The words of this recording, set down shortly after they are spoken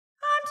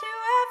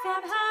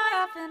I'm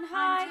high off and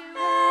high.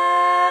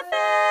 Heaven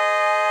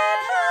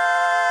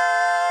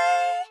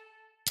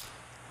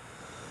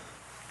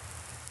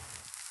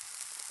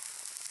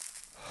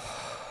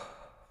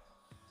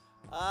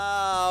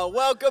high.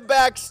 Welcome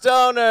back,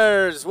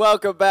 stoners.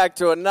 Welcome back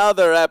to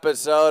another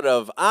episode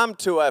of I'm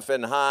Too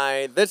Effin'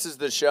 High. This is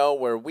the show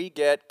where we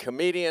get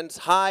comedians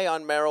high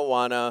on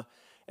marijuana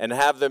and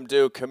have them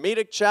do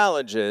comedic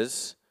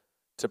challenges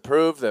to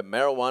prove that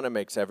marijuana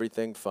makes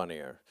everything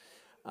funnier.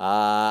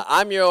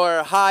 I'm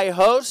your high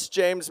host,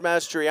 James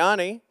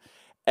Mastriani,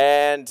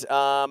 and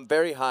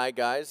very high,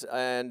 guys,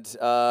 and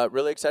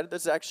really excited.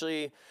 This is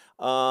actually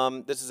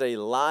this is a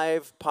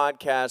live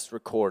podcast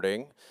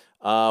recording.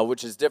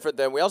 Which is different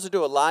than, we also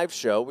do a live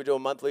show. We do a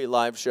monthly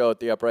live show at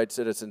the Upright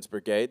Citizens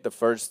Brigade, the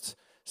first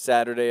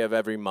Saturday of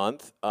every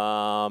month.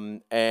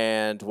 And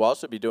we'll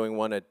also be doing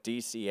one at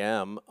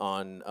DCM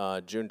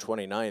on June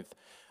 29th,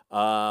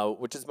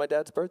 which is my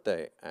dad's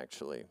birthday,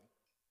 actually.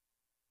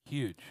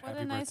 Huge. What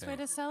Happy a nice birthday. way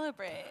to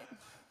celebrate.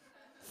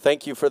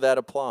 Thank you for that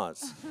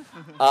applause.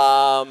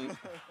 I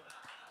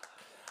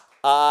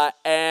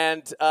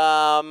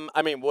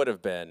mean, would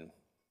have been.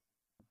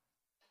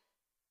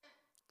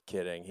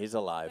 Kidding. He's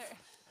alive.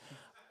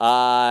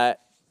 I'm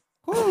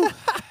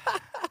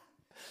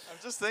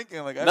just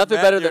thinking, like, Nothing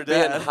I've better met than your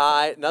being dad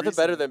high. Nothing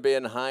better recently. than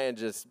being high and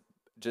just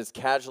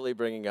casually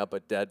bringing up a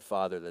dead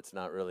father that's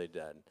not really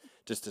dead,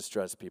 just to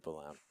stress people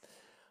out.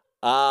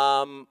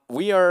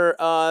 We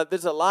are.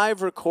 There's a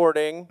live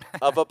recording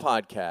of a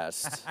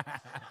podcast,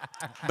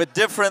 But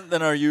different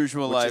than our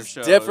usual which live is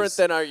shows. different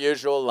than our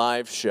usual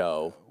live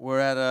show. We're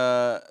at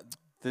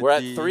We're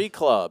at 3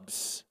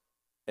 clubs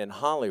in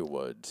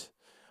Hollywood.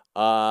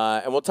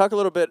 And we'll talk a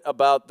little bit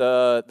about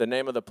the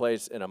name of the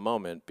place in a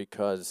moment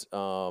because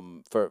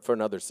for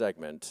another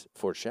segment,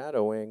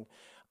 foreshadowing.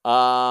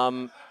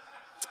 Oh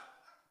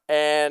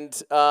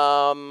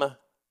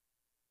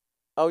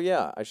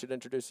yeah, I should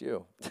introduce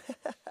you.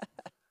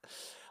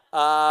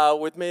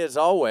 With me as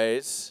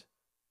always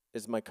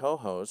is my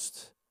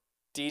co-host,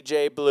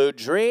 DJ Blue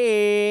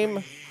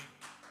Dream.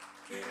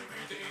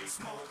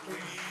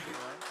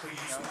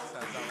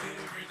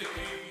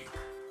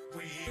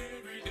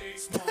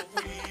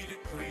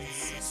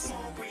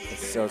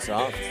 So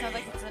soft. It sounds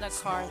like it's in a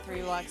car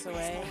 3 blocks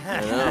away. I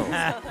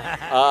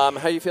know.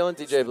 How you feeling,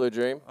 DJ Blue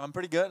Dream? I'm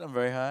pretty good. I'm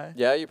very high.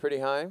 Yeah, you pretty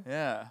high?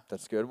 Yeah.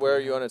 That's good. Where are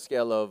you on a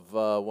scale of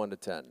 1 to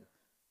 10?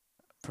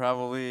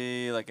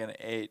 Probably like an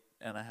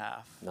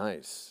 8.5.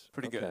 Nice.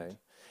 Pretty good.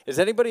 Is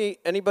anybody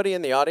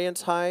in the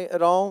audience high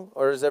at all,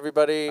 or is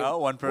everybody? Oh,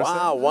 one person.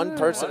 Wow, one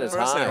person One is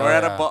person. high. We're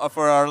at a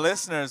for our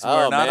listeners. Oh,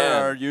 we're not man. at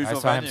our I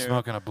usual saw him venue.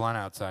 smoking a blunt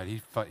outside.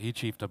 He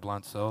chiefed a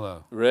blunt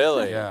solo.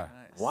 Really? Yeah.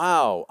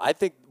 Wow. I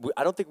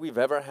don't think we've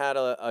ever had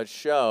a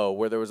show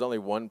where there was only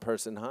one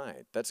person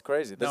high. That's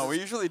crazy. No, we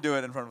usually do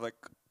it in front of like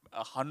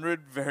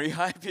 100 very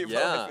high people.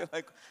 Yeah. I feel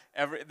like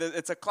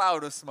it's a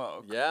cloud of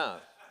smoke. Yeah.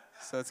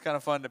 So it's kind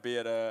of fun to be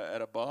at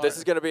a bar. This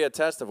is going to be a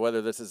test of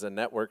whether this is a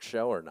network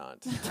show or not.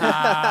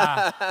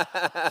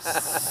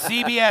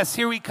 CBS,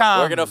 here we come.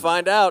 We're going to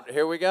find out.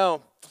 Here we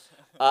go.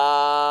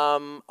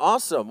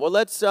 Awesome.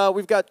 Well,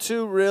 we've got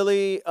 2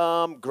 really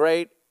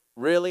great,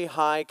 really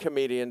high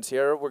comedians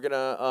here. We're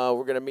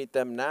gonna meet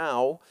them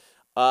now.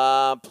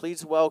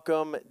 Please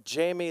welcome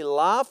Jamie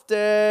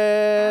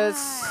Loftus.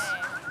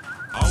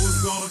 I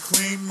was gonna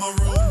clean my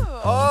room.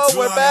 Oh, until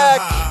we're I back.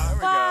 got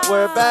high.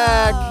 We're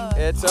back.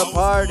 It's a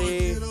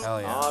party.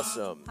 Hell yeah.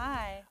 Awesome.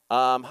 Hi.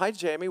 Hi,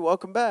 Jamie.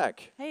 Welcome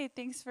back. Hey,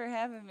 thanks for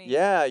having me.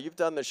 Yeah, you've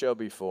done the show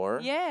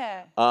before.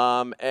 Yeah.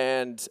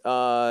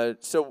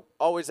 So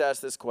always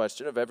ask this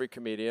question of every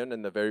comedian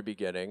in the very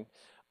beginning.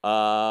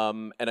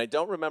 And I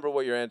don't remember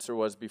what your answer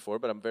was before,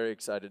 but I'm very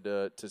excited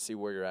to see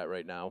where you're at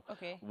right now.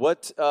 Okay.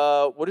 What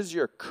is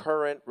your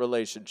current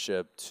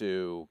relationship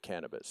to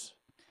cannabis?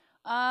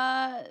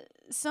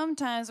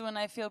 Sometimes when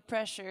I feel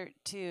pressure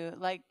to,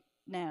 like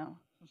now.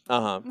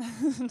 Uh-huh.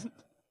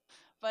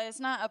 But it's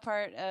not a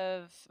part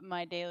of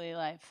my daily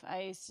life.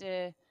 I used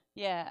to,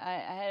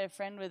 I had a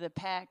friend with a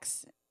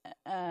PAX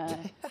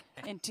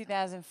in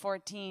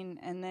 2014,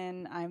 and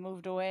then I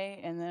moved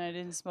away, and then I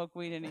didn't smoke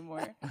weed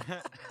anymore.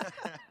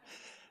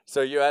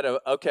 So you had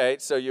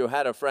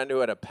a friend who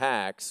had a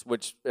PAX,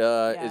 which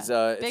is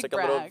it's Big like a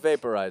little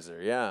brag.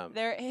 vaporizer, yeah.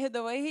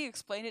 The way he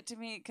explained it to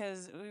me,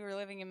 because we were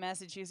living in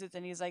Massachusetts,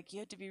 and he's like, you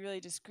have to be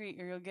really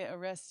discreet or you'll get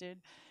arrested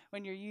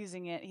when you're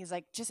using it. He's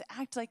like, just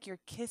act like you're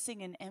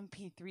kissing an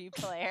MP3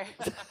 player.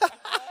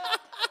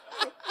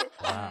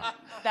 Wow.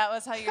 That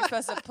was how you're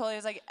supposed to pull. He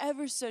was like,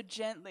 ever so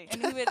gently.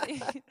 And he would,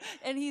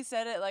 and he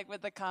said it like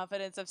with the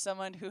confidence of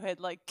someone who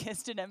had like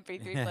kissed an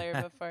MP3 player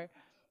before.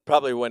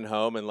 Probably went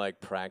home and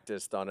like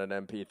practiced on an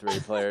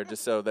MP3 player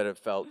just so that it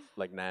felt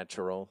like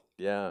natural.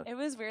 Yeah. It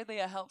was weirdly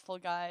a helpful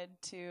guide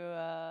to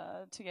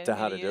get To me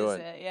how to to do use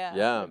it. Yeah.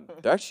 Yeah.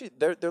 They're actually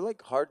they're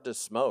like hard to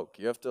smoke.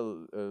 You have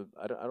to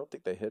I don't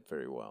think they hit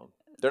very well.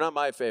 They're not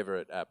my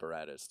favorite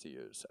apparatus to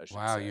use, I should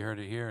Wow, say. you heard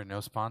it here. No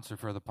sponsor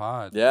for the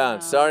pod. Yeah, Wow.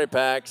 sorry,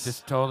 PAX.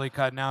 Just totally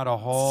cutting out a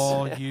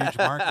whole huge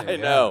market. I yeah.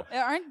 know.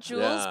 Aren't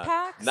Jules Yeah.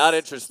 packs? Not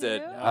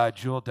interested. too?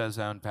 Jewel does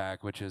own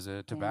Pack, which is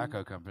a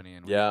tobacco company,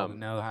 and we Yeah. all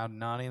know how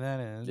naughty that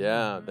is.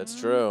 Yeah, that's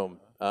true.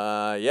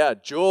 Yeah,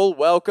 Jewel,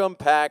 welcome.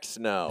 PAX,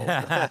 no.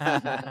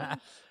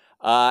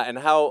 And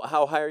how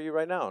high are you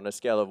right now on a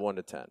scale of 1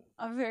 to 10?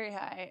 I'm very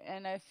high,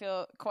 and I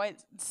feel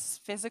quite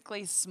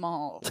physically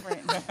small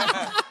right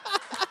now.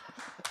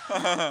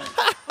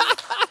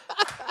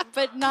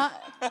 But not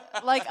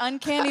like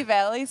uncanny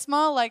valley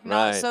small, like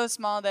not Right. so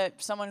small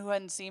that someone who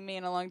hadn't seen me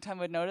in a long time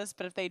would notice.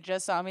 But if they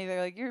just saw me,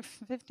 they're like, "You're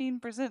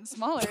 15%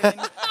 smaller." Than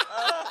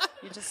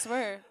you just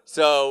swear.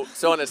 So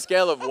on a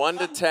scale of 1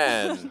 to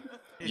 10,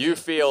 you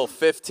feel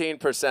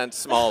 15%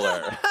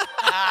 smaller.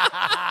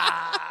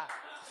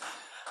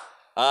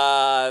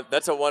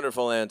 That's a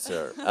wonderful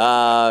answer.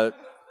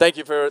 Thank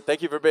you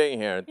for being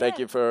here, and thank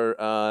Yeah. you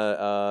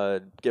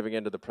for giving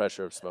in to the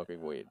pressure of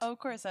smoking weed. Oh, of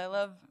course, I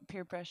love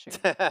peer pressure.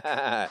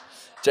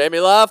 Jamie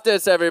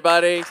Loftus,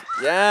 everybody.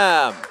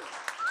 Yeah.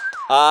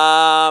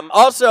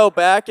 Also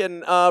back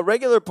in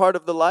regular part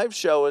of the live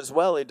show as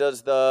well. He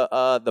does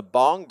the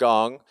bong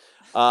gong.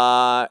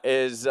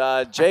 Is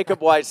Jacob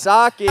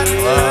Wysocki.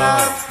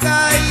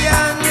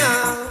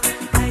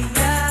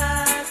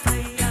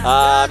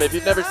 If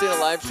you've never seen a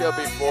live show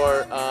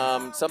before,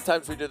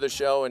 sometimes we do the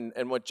show,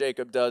 and what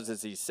Jacob does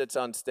is he sits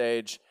on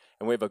stage,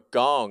 and we have a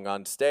gong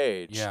on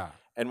stage. Yeah.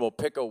 And we'll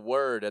pick a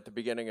word at the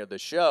beginning of the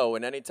show,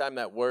 and anytime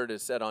that word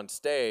is said on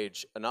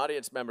stage, an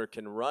audience member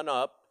can run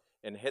up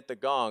and hit the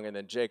gong, and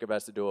then Jacob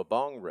has to do a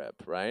bong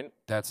rip, right?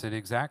 That's it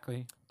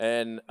exactly.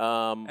 And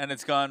And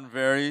it's gone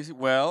very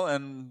well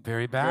and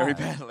Very bad. very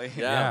badly.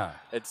 yeah,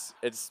 it's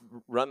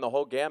run the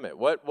whole gamut.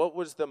 What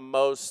was the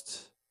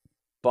most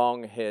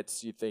bong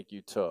hits you think you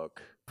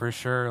took? For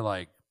sure,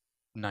 like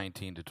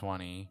 19 to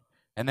 20.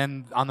 And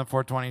then on the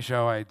 420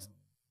 show, I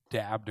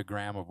dabbed a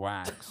gram of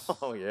wax.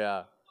 Oh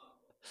yeah,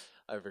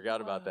 I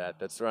forgot about that.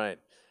 That's right.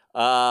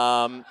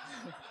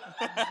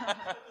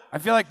 I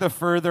feel like the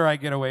further I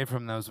get away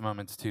from those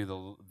moments, too,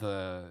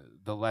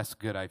 the less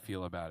good I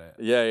feel about it.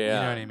 Yeah. You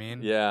know what I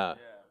mean? Yeah.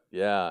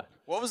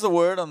 What was the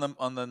word on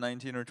the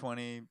 19 or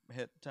 20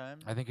 hit time?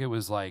 I think it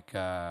was like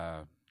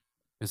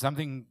it's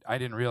something I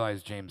didn't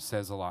realize James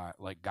says a lot,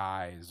 like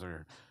guys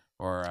or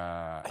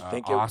I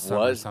think it awesome or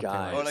was something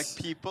guys. Or like. like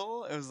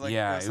people? It was like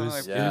Yeah, it something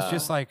was. like It was Yeah.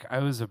 just like I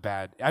was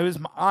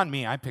on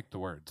me. I picked the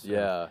words. so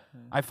Yeah.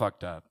 I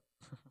fucked up.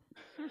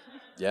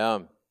 Yeah.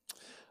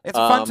 It's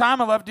a fun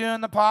time. I love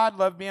doing the pod.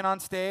 Love being on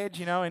stage.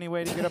 You know, any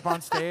way to get up on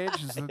stage.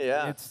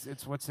 Yeah. It's.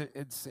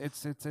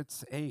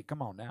 Hey,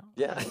 come on now.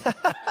 Yeah.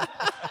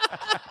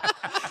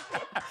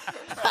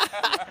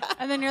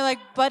 And then you're like,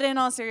 but in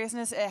all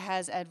seriousness, it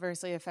has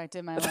adversely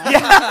affected my life.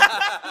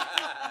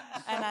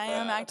 And I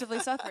am actively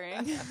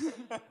suffering.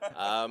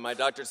 My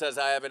doctor says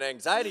I have an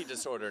anxiety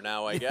disorder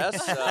now, I guess.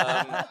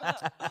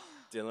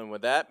 Dealing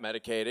with that,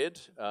 medicated.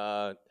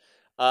 So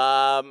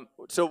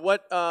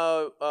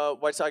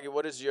Wysocki,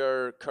 what is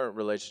your current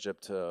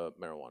relationship to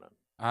marijuana?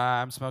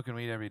 I'm smoking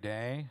weed every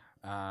day.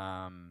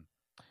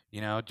 You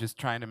know, just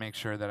trying to make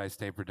sure that I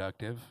stay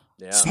productive.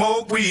 Yeah.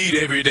 Smoke weed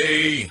every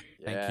day.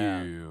 Thank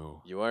Yeah.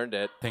 you. You earned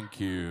it. Thank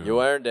you.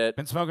 You earned it.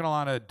 Been smoking a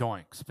lot of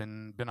doinks.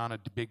 Been on a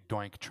big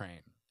doink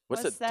train.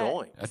 What's a that?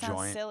 doink? A Sounds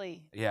joint.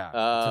 silly. Yeah,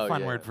 Oh, it's a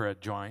fun yeah. word for a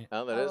joint.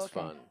 Oh, that Oh, is okay.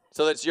 fun.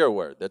 So that's your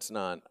word. That's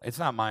not. It's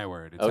not my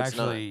word. It's Oh, it's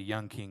not. actually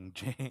Young King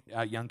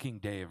Young King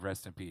Dave.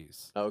 Rest in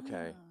peace.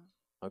 Okay.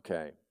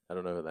 Okay. I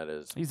don't know who that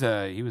is.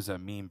 He was a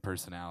meme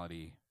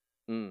personality.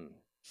 Mm.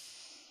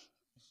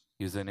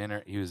 He was an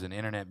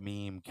internet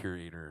meme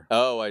curator.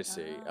 Oh, I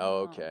see.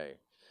 Oh, okay.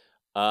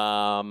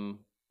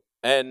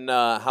 And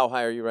how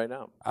high are you right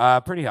now?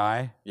 Pretty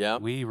high. Yeah.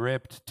 We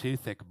ripped two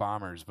thick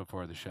bombers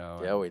before the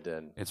show. Yeah, we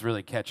did. It's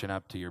really catching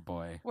up to your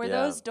boy. Were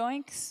Yeah. those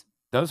doinks?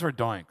 Those were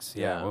doinks.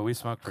 Yeah. Yeah. Well, we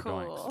smoked for Cool.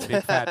 doinks.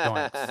 Big fat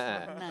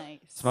doinks. Nice.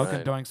 Smoking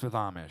Right. doinks with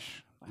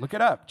Amish. Look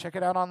it up. Check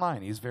it out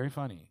online. He's very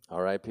funny.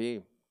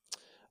 R.I.P.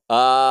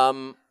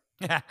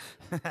 Hey,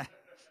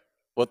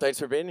 Well, thanks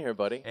for being here,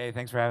 buddy.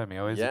 thanks for having me.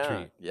 Always a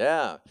treat.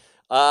 Yeah.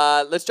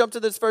 Let's jump to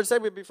this first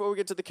segment before we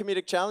get to the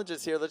comedic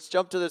challenges here. Let's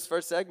jump to this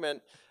first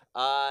segment.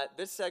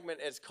 This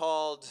segment is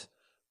called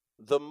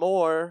The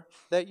More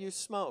That You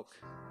Smoke.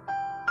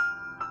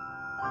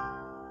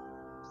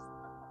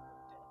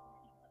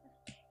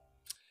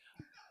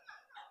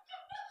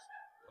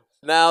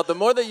 Now, The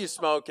More That You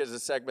Smoke is a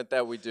segment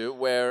that we do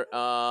where,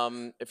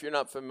 if you're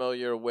not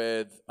familiar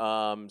with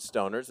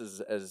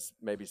stoners, as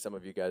maybe some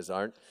of you guys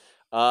aren't,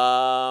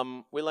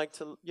 we like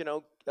to,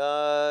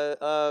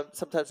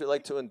 sometimes we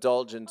like to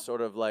indulge in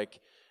sort of like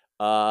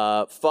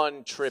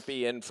fun,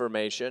 trippy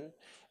information.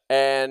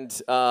 And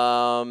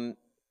so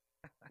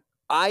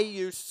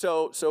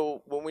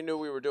when we knew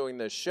we were doing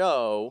this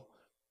show,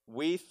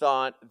 we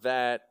thought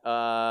that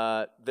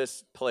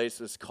this place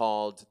was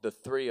called the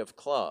Three of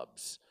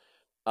Clubs.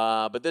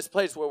 But this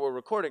place where we're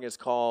recording is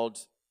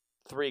called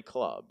Three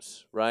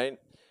Clubs, right?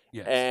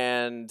 Yes.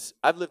 And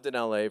I've lived in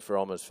LA for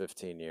almost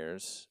 15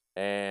 years.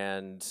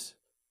 and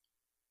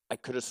I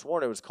could have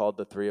sworn it was called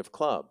the Three of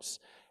Clubs.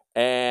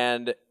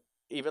 And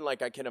even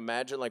like I can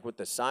imagine like what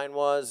the sign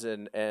was,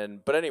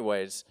 but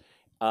anyways,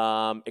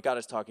 it got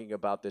us talking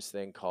about this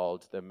thing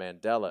called the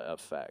Mandela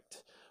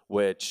effect,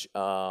 which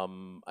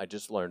I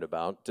just learned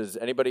about. Does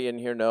anybody in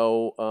here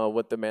know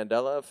what the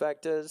Mandela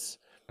effect is?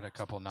 A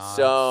couple nods.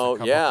 So a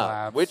couple yeah,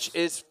 claps. which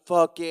is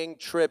fucking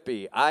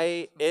trippy.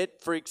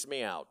 It freaks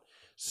me out.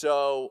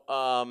 So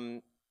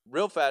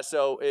real fast.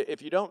 So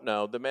if you don't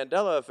know, the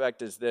Mandela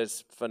effect is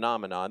this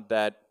phenomenon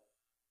that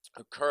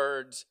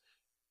occurred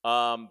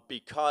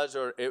because,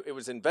 or it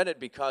was invented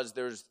because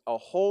there's a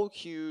whole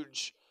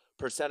huge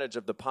percentage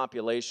of the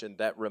population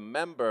that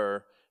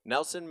remember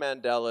Nelson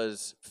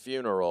Mandela's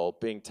funeral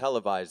being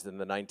televised in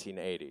the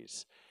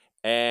 1980s.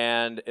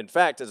 And in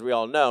fact, as we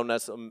all know,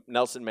 Nelson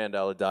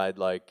Mandela died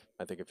like,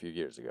 I think a few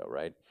years ago,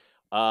 right?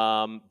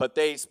 But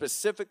they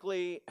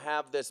specifically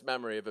have this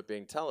memory of it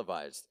being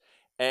televised.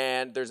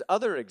 And there's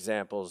other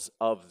examples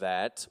of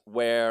that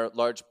where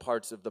large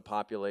parts of the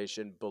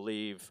population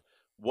believe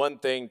one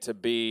thing to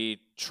be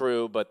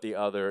true, but the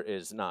other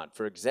is not.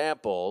 For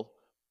example,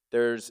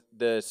 there's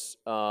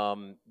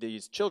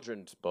these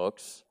children's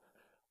books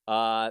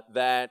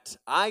that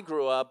I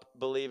grew up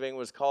believing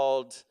was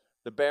called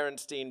the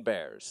Berenstain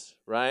Bears,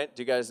 right?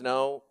 Do you guys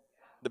know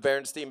the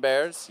Berenstain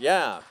Bears?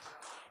 Yeah.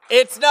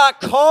 It's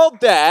not called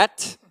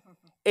that.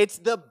 It's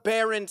the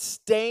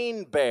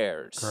Berenstain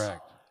Bears.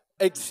 Correct.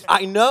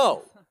 I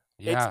know.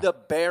 Yeah. It's the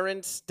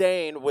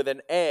Berenstain with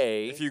an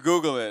A. If you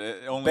Google it,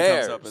 it only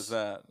Bears. comes up as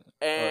that.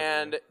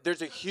 And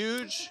there's a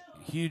huge...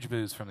 Huge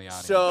booze from the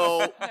audience.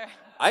 So,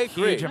 I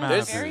agree. Huge amount of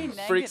This Very booze.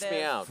 freaks me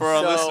negative. out. For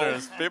our So-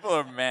 listeners, people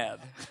are mad.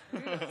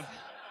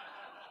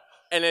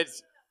 And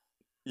it's...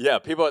 Yeah,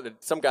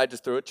 some guy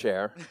just threw a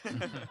chair.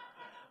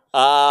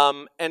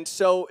 And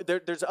so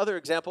there's other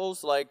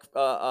examples, like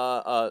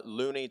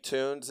Looney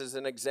Tunes is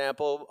an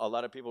example. A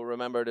lot of people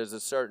remember it as a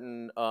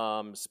certain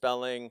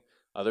spelling.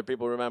 Other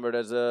people remember it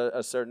as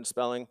a certain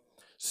spelling.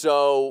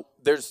 So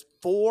there's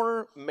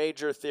 4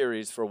 major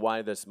theories for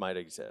why this might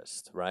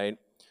exist, right?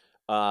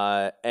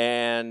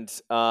 And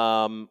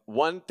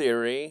one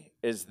theory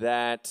is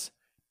that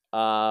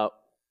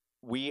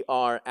we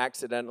are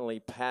accidentally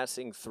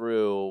passing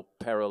through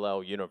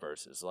parallel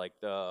universes. Like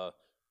parallel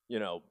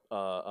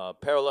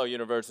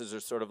universes are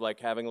sort of like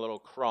having a little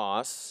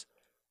cross.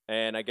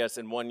 And I guess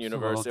in one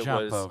universe it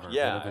was, over, bit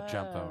of a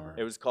jump over.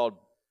 it was called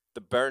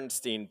the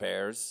Bernstein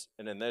Bears.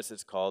 And in this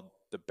it's called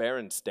the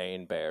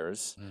Berenstain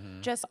Bears.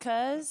 Mm-hmm. Just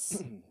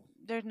 'cause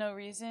there's no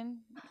reason.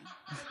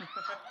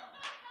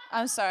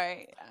 I'm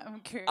sorry. I'm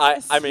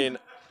curious. I mean,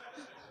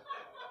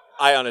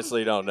 I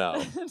honestly don't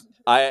know.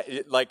 I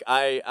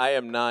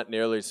am not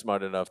nearly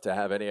smart enough to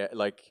have any,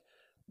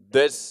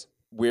 this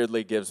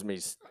weirdly gives me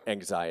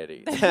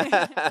anxiety.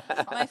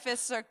 My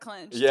fists are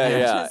clenched. Yeah, I yeah.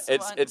 just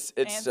want It's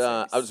I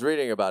was answers.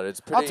 reading about it. It's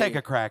pretty. I'll take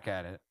a crack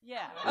at it.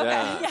 Yeah. Yeah.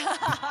 Okay.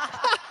 Yeah.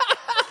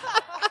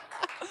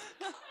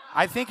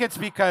 I think it's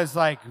because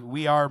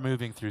we are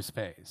moving through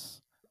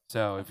space.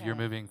 So if you're Okay.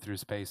 moving through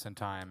space and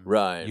time,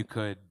 Right. you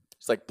could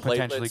It's like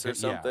potentially platelets or could-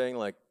 yeah. something,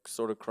 like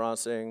sort of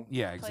crossing.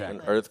 yeah, exactly.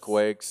 And Platelets.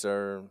 earthquakes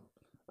or,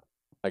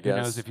 I Who guess.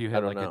 knows if you I had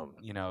don't like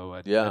know.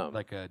 a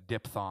like a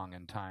diphthong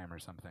in time or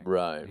something.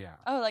 Right. Yeah.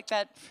 Oh, like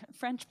that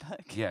French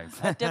book. Yeah. A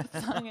Exactly.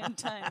 diphthong in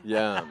time.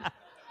 Yeah.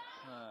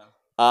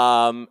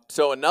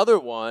 So another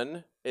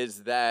one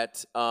is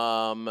that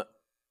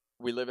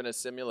we live in a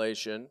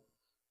simulation,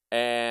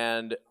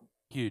 and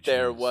Huge.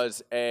 there news.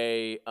 was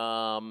a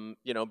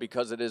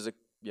because it is a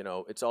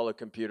it's all a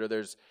computer.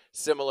 There's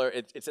similar.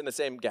 It's in the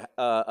same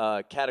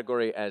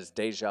category as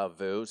deja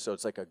vu. So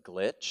it's like a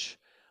glitch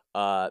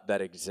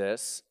that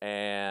exists,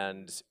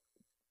 and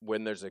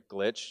when there's a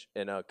glitch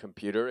in a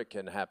computer, it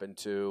can happen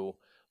to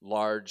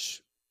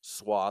large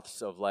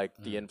swaths of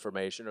the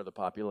information or the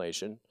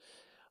population.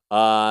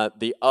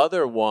 The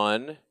other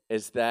one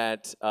is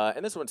that,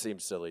 and this one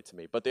seems silly to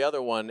me, but the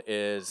other one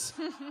is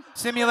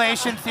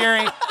Simulation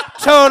theory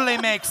totally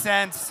makes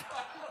sense.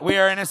 We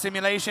are in a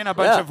simulation, a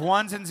bunch Yeah. of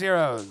ones and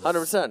zeros.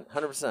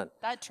 100%.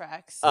 That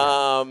tracks.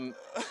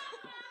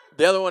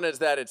 The other one is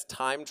that it's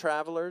time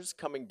travelers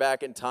coming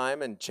back in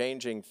time and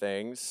changing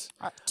things.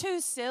 Too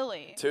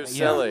silly. Too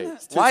silly.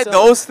 It's too Why silly.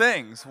 those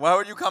things? Why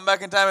would you come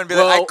back in time and be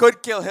like, I Well-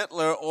 could kill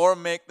Hitler or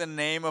make the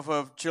name of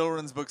a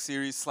children's book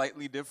series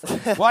slightly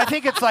different? Well, I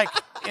think it's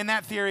in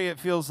that theory, it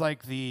feels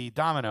like the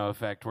domino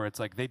effect, where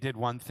it's they did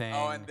one thing,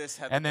 Oh, and this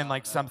had and the then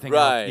domino. something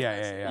Right. else.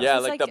 Yeah. Yeah,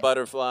 It's like the like-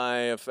 butterfly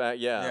effect.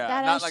 Yeah. Yeah.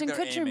 That not like Ashton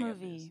they're Kutcher aiming at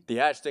movie. The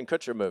Ashton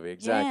Kutcher movie,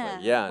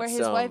 exactly. Yeah. Where his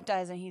so wife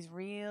dies and he's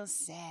real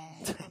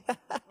sad.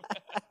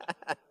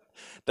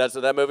 that's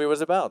what that movie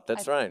was about.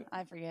 That's right.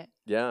 I forget.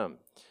 Yeah.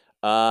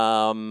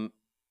 And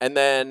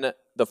then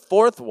the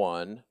fourth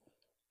one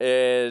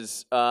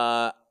is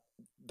that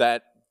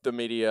the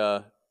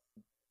media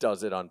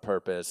does it on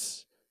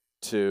purpose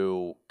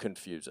to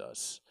confuse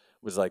us.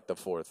 Was like the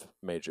fourth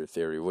major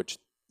theory, which,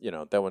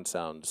 that one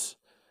sounds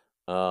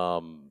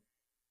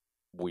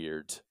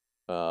weird.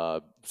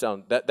 That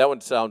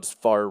one sounds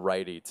far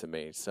righty to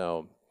me.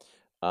 So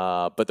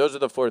But those are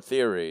the 4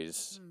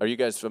 theories. Are you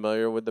guys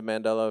familiar with the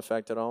Mandela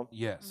effect at all?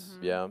 Yes.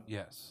 Yeah,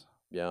 Yes.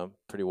 yeah,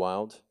 pretty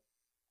wild.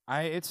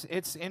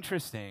 It's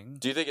interesting.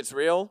 Do you think it's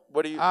real?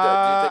 What do you? Do you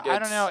think I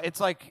don't know. It's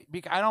like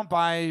I don't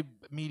buy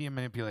media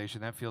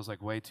manipulation. That feels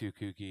like way too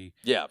kooky.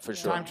 Yeah, for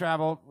sure. Time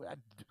travel,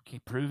 can you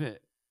prove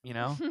it? You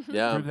know,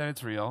 Yeah. prove that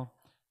it's real.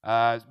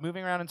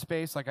 Moving around in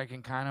space, like I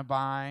can kind of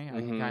buy. I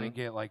can kind of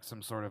get like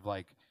some sort of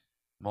like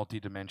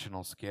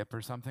multi-dimensional skip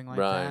or something like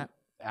Right. that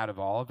out of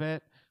all of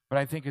it. But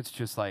I think it's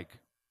just like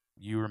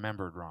you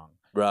remembered wrong.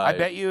 Right. I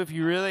bet you if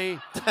you really.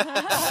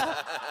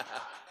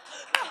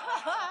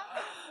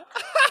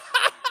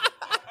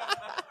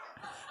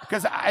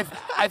 Because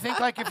I think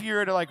like if you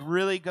were to like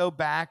really go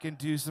back and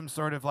do some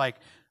sort of like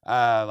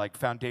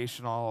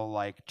foundational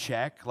like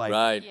check like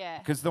Right. Yeah.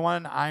 because the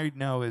one I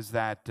know is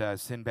that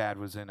Sinbad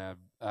was in a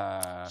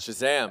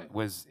Shazam.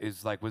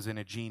 was in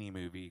a genie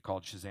movie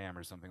called Shazam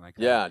or something like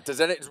that.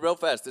 Yeah. Real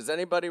fast. Does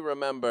anybody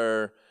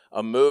remember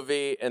a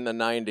movie in the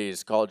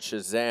 90s called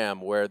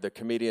Shazam where the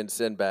comedian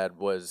Sinbad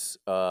was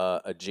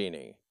a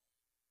genie?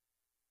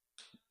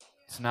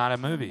 It's not a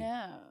movie.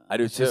 No. I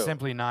do It's too. just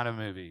simply not a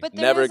movie. But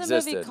there Never is a movie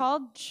existed.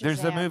 called Shazam,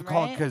 There's a movie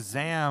called right?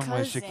 Kazam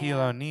with Shaquille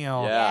Kazam.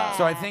 O'Neal. Yeah.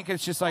 So I think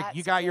it's just like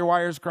you That's got your cool.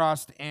 wires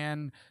crossed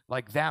and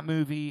like that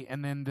movie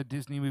and then the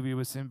Disney movie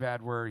with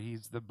Sinbad where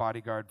he's the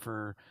bodyguard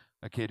for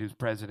a kid who's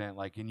president,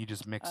 like, and you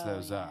just mix Oh,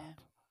 those up. yeah.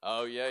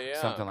 Oh,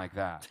 yeah. Something like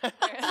that.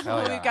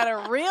 Hell yeah. We've got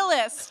a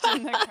realist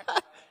in the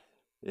crowd.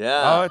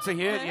 Yeah. Oh, it's a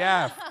hit,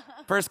 yeah.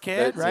 First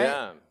kid, That's- right?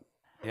 Yeah.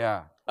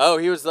 Yeah. Oh,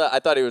 he was. I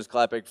thought he was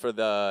clapping for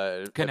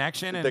the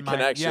Connection The and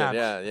connection.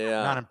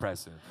 Yeah. Not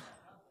impressive.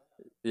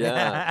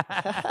 Yeah.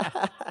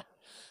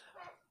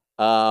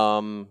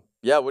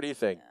 Yeah. What do you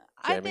think,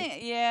 I Jamie?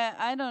 think, yeah,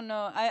 I don't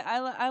know.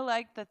 I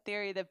like the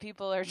theory that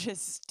people are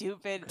just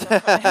stupid. Need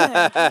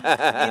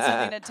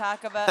something to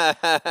talk about.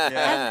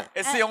 Yeah.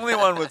 It's the only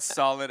one with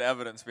solid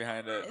evidence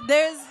behind it.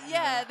 There's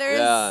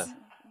Yeah.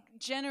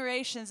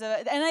 generations of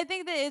it, and I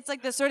think that it's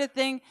like the sort of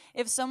thing.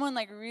 If someone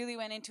like really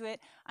went into it,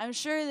 I'm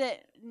sure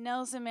that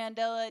Nelson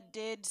Mandela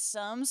did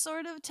some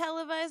sort of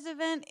televised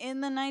event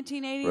in the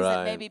 1980s Right.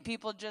 that maybe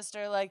people just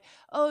are like,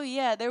 oh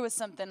yeah, there was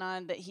something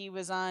on that he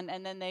was on,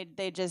 and then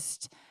they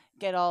just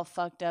get all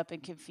fucked up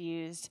and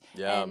confused.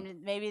 Yeah.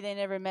 And maybe they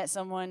never met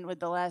someone with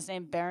the last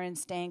name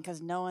Berenstain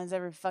because no one's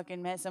ever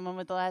fucking met someone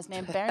with the last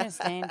name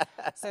Berenstain.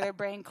 So their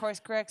brain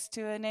course corrects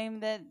to a name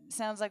that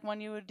sounds like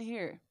one you would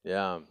hear.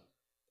 Yeah.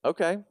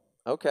 Okay.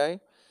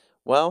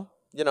 Well,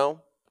 you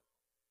know,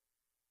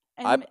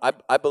 And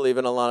I believe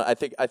in a lot. I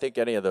think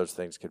any of those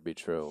things could be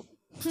true,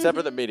 except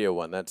for the media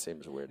one. That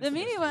seems weird. the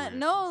media went,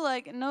 no,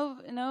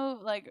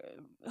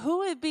 who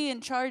would be in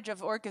charge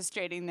of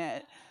orchestrating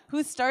that?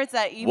 Who starts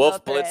that email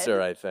Wolf thread?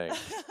 Blitzer, I think.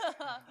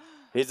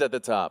 He's at the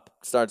top.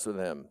 Starts with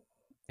him.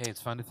 Hey,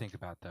 it's fun to think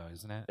about, though,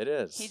 isn't it? It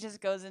is. He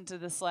just goes into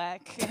the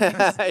Slack. He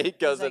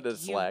goes He's like, into "You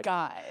Slack.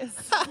 guys.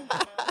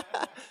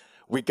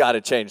 We got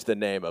to change the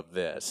name of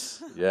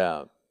this.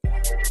 Yeah.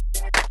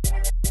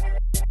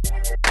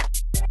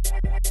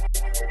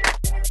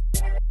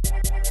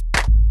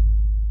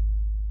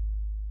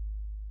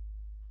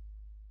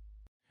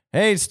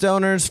 Hey,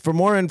 Stoners, for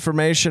more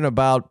information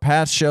about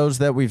past shows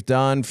that we've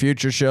done,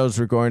 future shows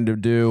we're going to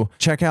do,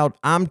 check out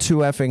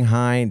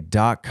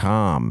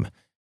I'm2effing.com.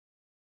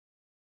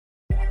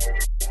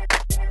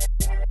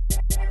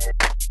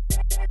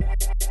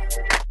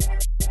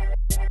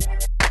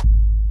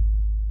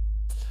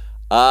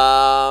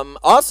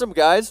 Awesome,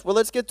 guys. Well,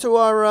 let's get to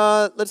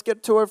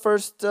our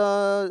first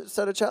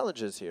set of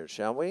challenges here,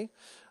 shall we?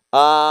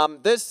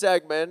 This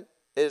segment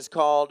is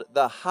called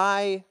the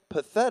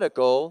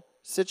hypothetical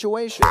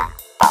situation.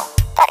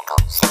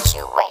 Hypothetical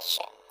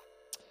situation.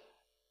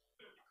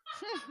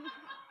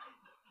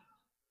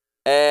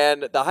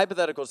 And the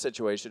hypothetical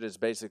situation is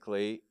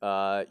basically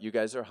you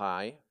guys are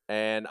high,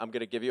 and I'm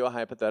going to give you a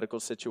hypothetical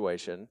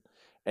situation,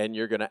 and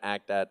you're going to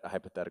act that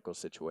hypothetical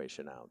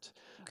situation out.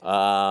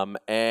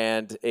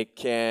 And it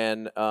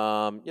can,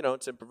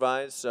 it's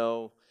improvised,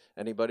 so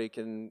anybody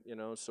can,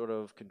 sort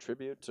of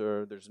contribute,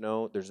 or there's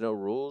no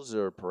rules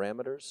or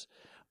parameters.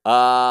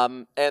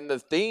 And the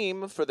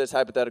theme for this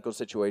hypothetical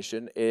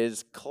situation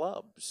is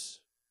clubs.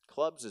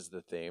 Clubs is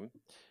the theme,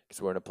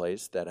 because we're in a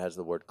place that has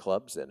the word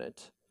clubs in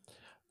it.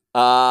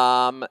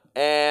 And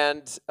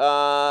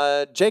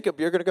Jacob,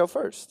 you're going to go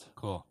first.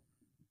 Cool.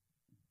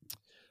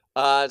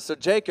 So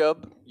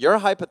Jacob, your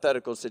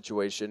hypothetical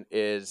situation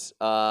is,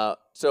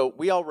 so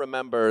we all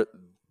remember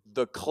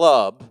the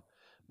club,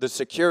 the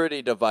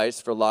security device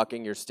for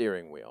locking your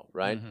steering wheel,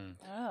 right?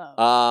 Mm-hmm.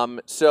 Oh.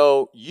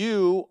 So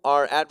you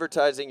are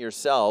advertising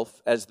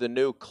yourself as the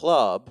new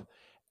club,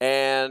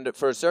 and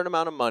for a certain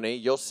amount of money,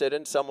 you'll sit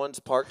in someone's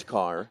parked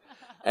car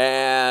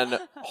and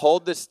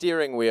hold the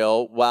steering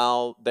wheel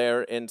while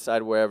they're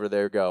inside wherever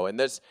they go.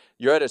 And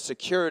you're at a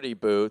security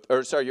booth,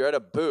 you're at a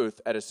booth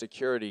at a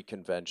security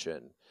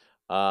convention,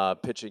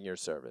 pitching your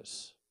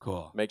service.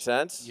 Cool. Make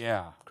sense?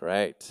 Yeah.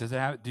 Great.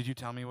 Did you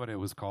tell me what it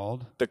was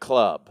called? The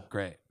club.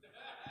 Great.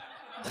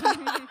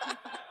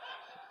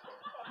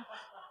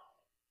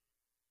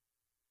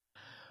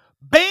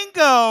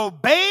 go,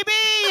 baby.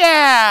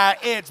 Yeah,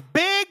 it's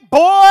big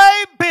boy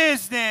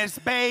business,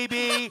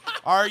 baby.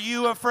 Are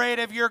you afraid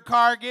of your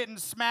car getting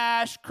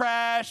smashed,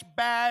 crashed,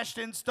 bashed,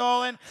 and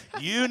stolen?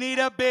 You need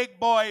a big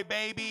boy,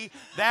 baby.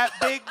 That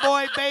big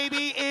boy,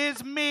 baby,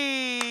 is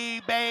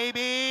me,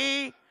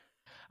 baby.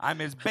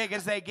 I'm as big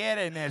as they get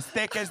and as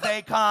thick as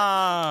they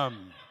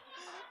come.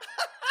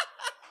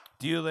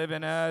 Do you live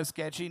in a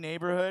sketchy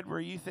neighborhood where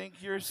you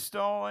think your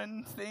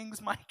stolen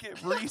things might get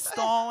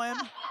restolen?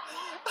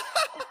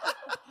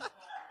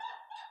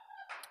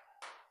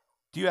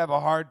 Do you have a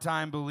hard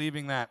time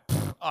believing that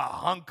a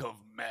hunk of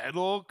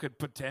metal could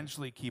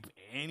potentially keep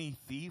any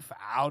thief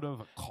out of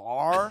a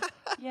car?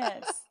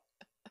 Yes.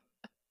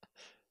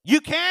 You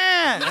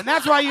can, and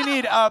that's why you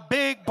need a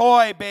big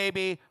boy,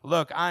 baby.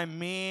 Look, I'm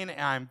mean,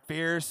 I'm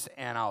fierce,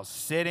 and I'll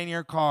sit in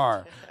your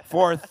car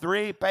for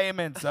 3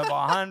 payments of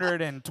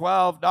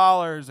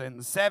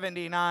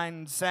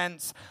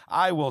 $112.79.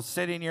 I will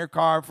sit in your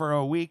car for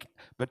a week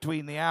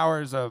between the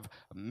hours of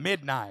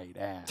midnight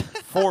and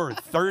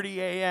 4:30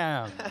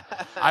 a.m.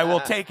 I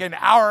will take an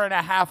hour and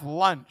a half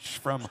lunch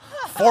from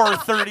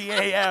 4:30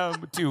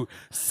 a.m. to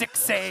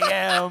 6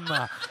 a.m.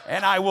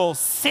 and I will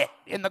sit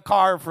in the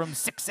car from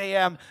 6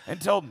 a.m.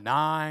 until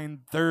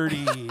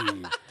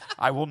 9:30.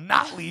 I will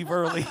not leave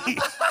early.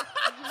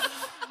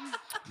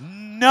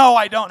 No,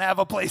 I don't have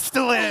a place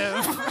to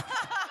live.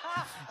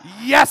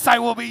 Yes, I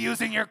will be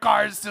using your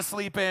cars to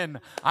sleep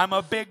in. I'm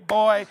a big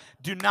boy.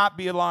 Do not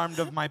be alarmed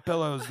of my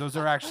pillows. Those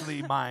are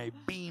actually my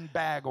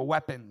beanbag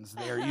weapons.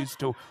 They are used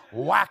to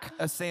whack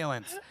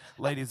assailants.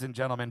 Ladies and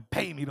gentlemen,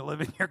 pay me to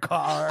live in your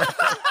car.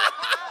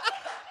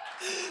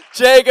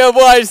 Jacob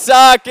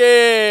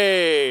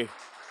Wysocki!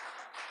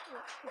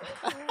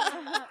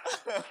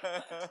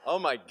 Oh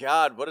my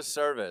God, what a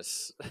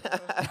service.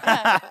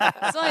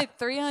 It's only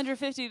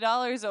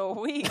 $350 a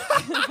week.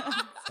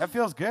 That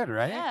feels good,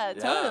 right? Yeah,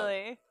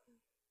 totally.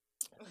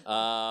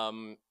 I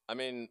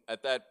mean,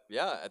 at that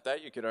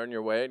you could earn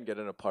your way and get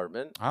an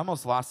apartment. I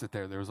almost lost it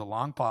there. There was a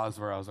long pause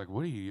where I was like,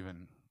 what are you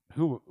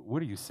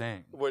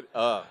saying? It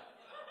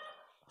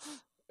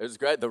was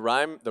great. The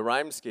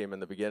rhyme scheme in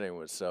the beginning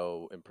was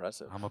so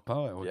impressive. I'm a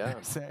poet. What can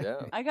I say?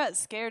 Yeah. I got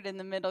scared in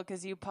the middle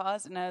because you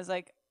paused, and I was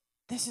like,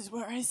 this is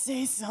where I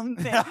say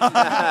something.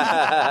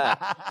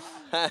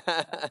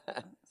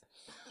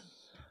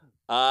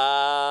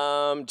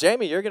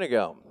 Jamie, you're gonna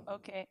go.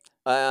 Okay.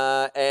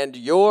 And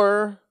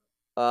your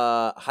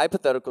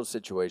hypothetical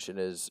situation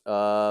is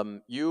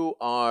you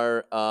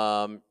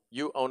own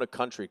a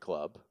country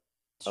club.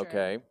 Sure.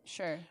 Okay.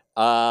 Sure.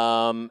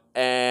 And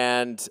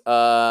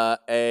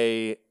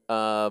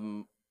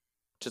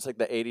just like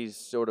the 80s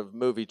sort of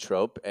movie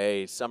trope,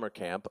 a summer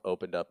camp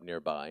opened up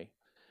nearby.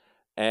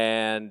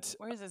 And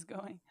Where is this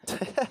going?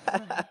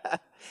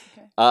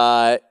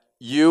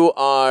 you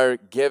are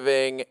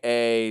giving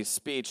a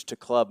speech to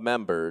club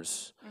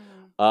members,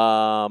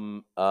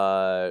 sort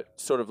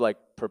of like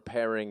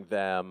preparing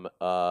them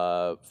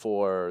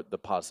for the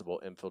possible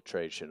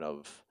infiltration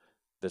of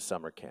the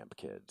summer camp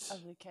kids.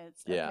 Of the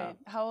kids. Yeah. Okay.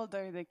 How old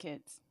are the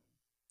kids?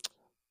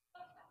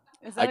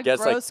 Is that I a guess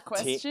gross like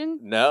question?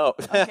 No,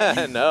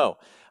 Okay. no.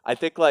 I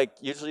think like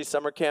usually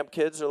summer camp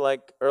kids are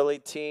like early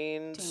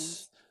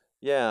teens.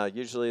 Yeah,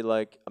 usually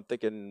like I'm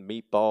thinking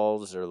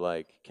Meatballs or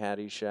like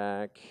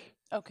Caddyshack.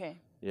 Okay.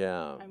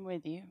 Yeah. I'm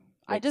with you.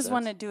 I Makes just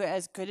want to sense. do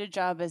as good a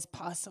job as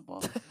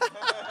possible.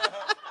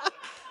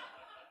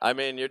 I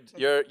mean,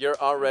 you're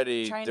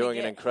already Trying to doing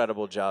an get-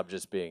 incredible job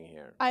just being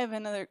here. I have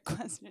another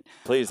question.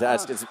 Please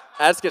ask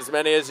as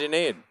many as you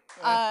need.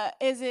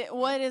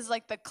 What is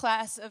like the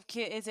class of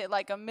kid? Is it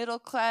like a middle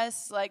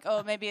class? Like,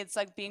 oh, maybe it's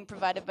like being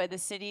provided by the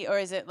city, or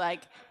is it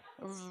like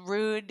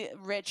rude,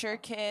 richer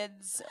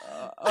kids,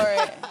 or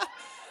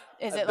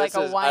is it like a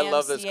I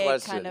love this YMCA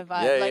question. kind of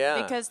vibe? Yeah, like,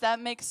 yeah. Because that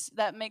makes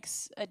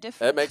a difference.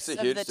 That makes a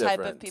huge of the type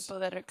of difference. people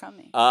that are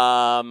coming.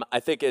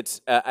 I think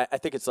it's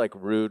like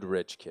rude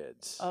rich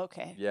kids.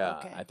 Okay. Yeah,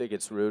 Okay. I think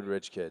it's rude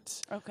rich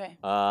kids. Okay.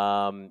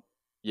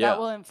 Yeah. That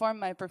will inform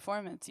my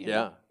performance. You Yeah.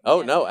 know? Oh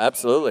Yeah. no,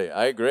 absolutely.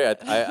 I agree.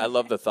 I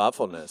love the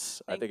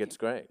thoughtfulness. I Thank think you. it's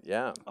great.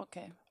 Yeah.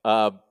 Okay.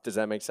 Does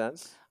that make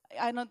sense?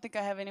 I don't think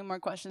I have any more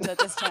questions at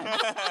this time.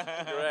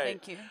 Great.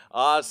 Thank you.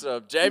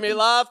 Awesome. Jamie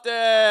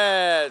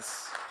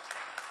Loftus.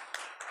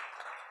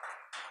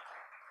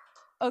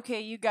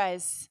 Okay, you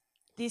guys,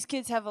 these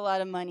kids have a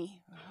lot of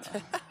money.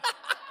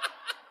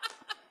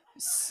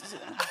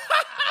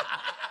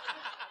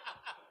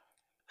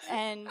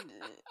 And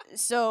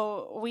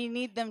so we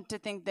need them to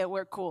think that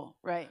we're cool,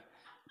 right?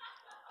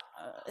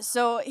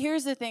 So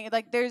here's the thing: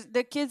 like,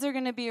 the kids are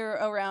gonna be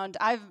around.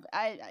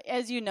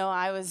 As you know,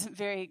 I was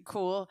very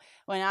cool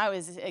when I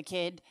was a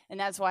kid, and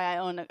that's why I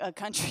own a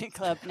country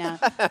club now.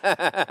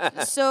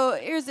 So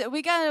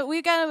we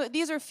gotta.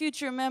 These are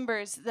future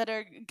members that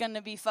are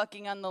gonna be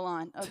fucking on the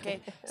lawn. Okay,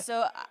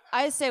 so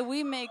I say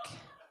we make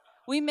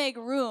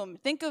room.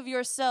 Think of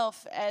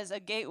yourself as a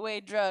gateway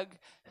drug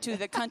to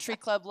the country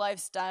club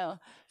lifestyle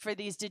for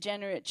these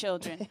degenerate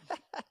children.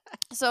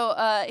 So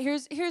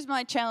here's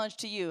my challenge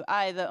to you,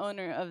 I, the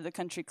owner of the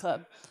country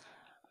club.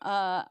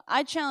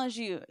 I challenge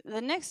you,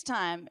 the next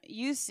time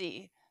you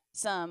see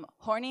some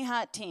horny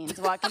hot teens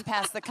walking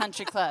past the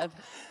country club,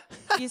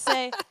 you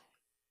say,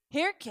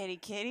 "Here, kitty,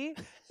 kitty."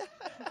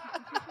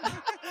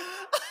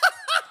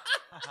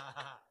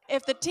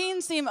 If the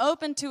teens seem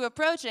open to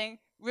approaching,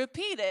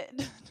 repeat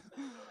it.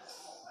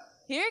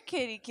 "Here,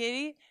 kitty,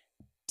 kitty."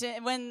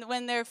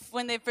 When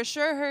they've for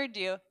sure heard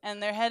you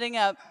and they're heading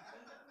up,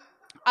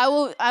 I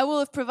will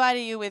have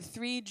provided you with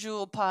 3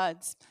 jewel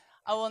pods.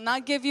 I will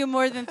not give you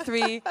more than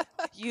 3.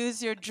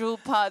 Use your jewel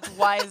pods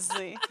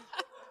wisely.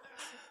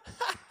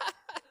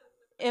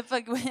 If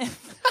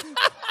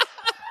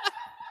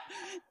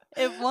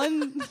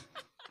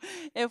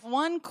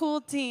one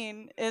cool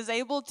teen is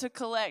able to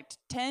collect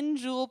 10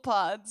 jewel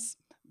pods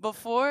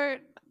before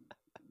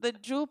the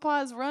jewel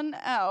pods run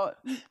out,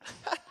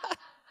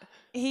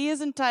 he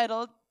is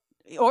entitled,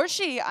 or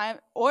she,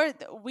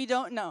 we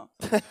don't know.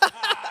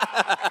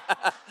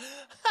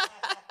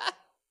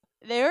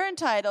 They're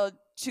entitled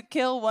to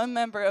kill one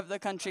member of the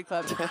country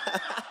club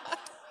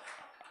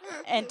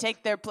and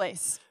take their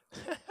place.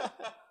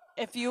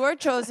 If you are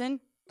chosen,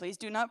 please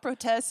do not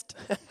protest.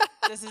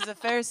 This is a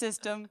fair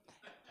system.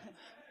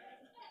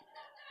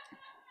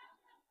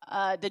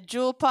 The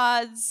jewel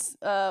pods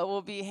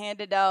will be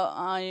handed out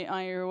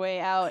on your way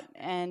out.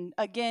 And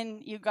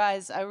again, you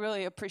guys, I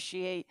really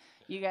appreciate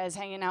you guys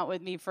hanging out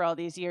with me for all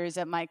these years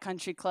at my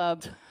country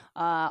club.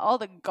 All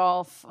the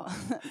golf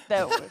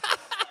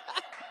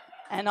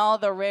and all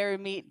the rare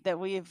meat that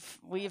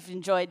we've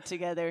enjoyed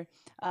together.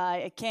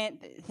 I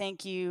can't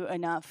thank you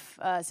enough.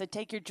 So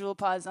take your jewel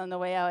pods on the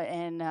way out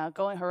and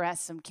go and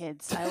harass some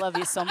kids. I love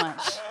you so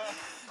much.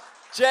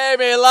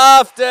 Jamie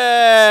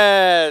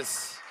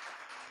Loftus.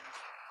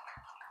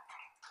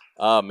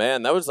 Oh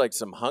man, that was like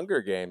some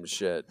Hunger Games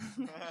shit.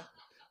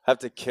 Have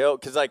to kill,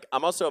 because like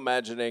I'm also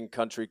imagining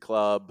country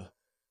club.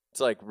 It's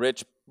like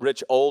rich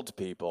old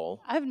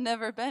people. I've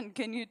never been.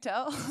 Can you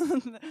tell?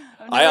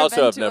 I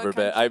also have never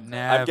been.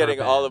 Never I'm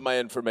getting all been. of my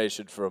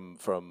information from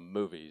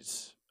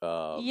movies.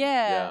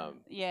 Yeah.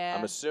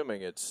 I'm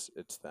assuming it's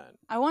then.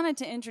 I wanted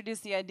to introduce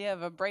the idea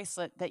of a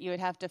bracelet that you would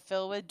have to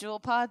fill with jewel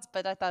pods,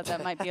 but I thought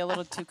that might be a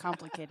little too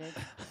complicated.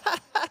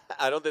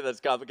 I don't think that's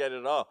complicated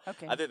at all.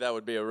 Okay. I think that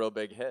would be a real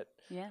big hit.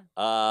 Yeah.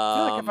 I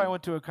feel like if I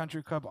went to a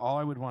country club, all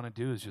I would want to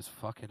do is just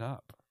fuck it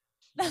up.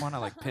 I want to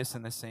like piss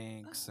in the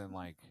sinks and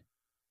like,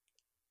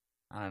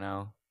 I don't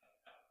know.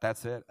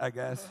 That's it, I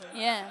guess.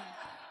 Yeah.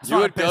 You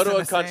would go piss to in a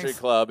the country sinks.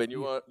 club and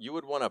you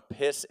would want to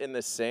piss in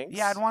the sinks.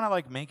 Yeah, I'd want to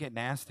like make it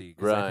nasty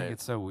because I Right. think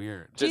it's so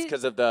weird. just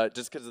because of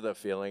the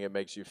feeling it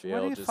makes you What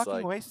feel. are you Just fucking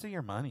like wasting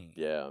your money?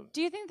 yeah.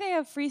 Do you think they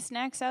have free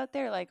snacks out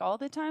there like all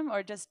the time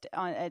or just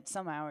at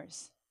some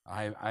hours?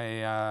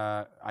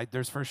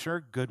 There's for sure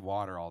good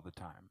water all the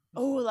time.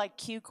 Oh, like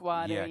cuke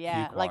water.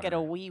 Yeah, cuke like at a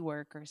water.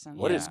 WeWork or something.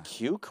 What is Yeah.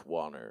 cuke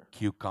water?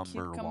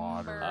 Cucumber Cucumber.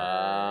 water.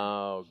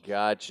 Oh,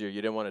 got you.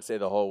 You didn't want to say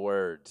the whole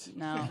word.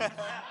 No.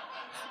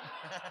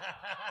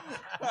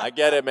 I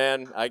get it,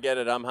 man. I get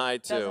it. I'm high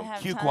too. Doesn't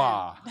have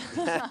Cuqua.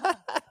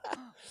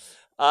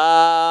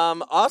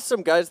 time.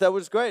 Awesome, guys. That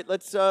was great.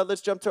 Let's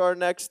jump to our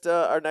next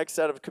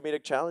set of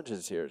comedic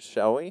challenges here,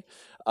 shall we?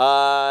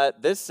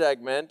 This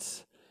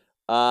segment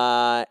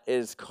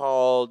is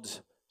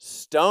called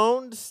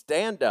Stoned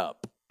Stand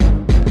Up.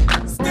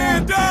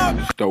 Stand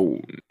up!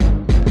 Stone,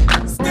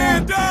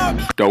 Stand up!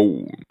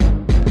 stone,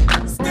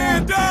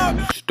 Stand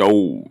up!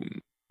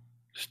 stone.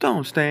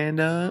 Stone, stand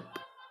up.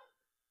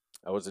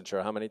 I wasn't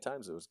sure how many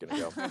times it was going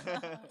to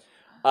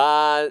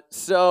go.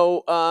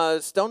 So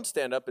Stone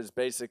Stand Up is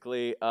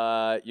basically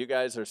you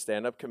guys are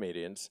stand-up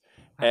comedians,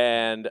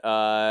 and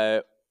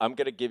I'm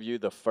going to give you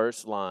the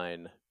first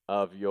line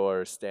of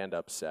your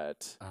stand-up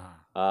set,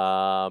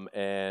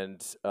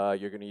 and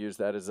you're going to use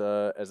that as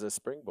a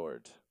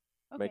springboard.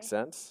 Okay. Make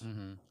sense?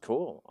 Mm-hmm.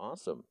 Cool.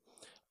 Awesome.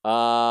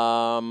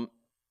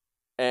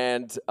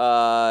 And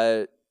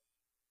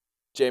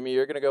Jamie,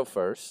 you're going to go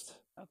first.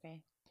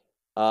 Okay.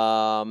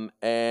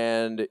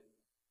 And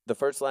the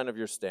first line of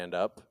your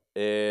stand-up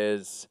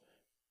is,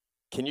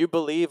 "Can you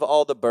believe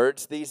all the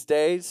birds these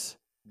days?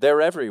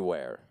 They're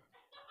everywhere."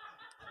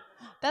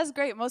 That's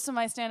great. Most of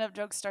my stand-up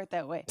jokes start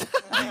that way.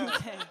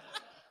 Okay.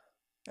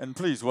 And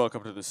please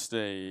welcome to the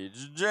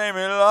stage, Jamie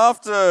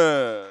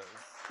Loftus.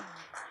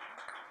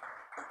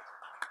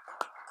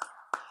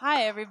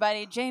 Hi,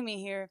 everybody.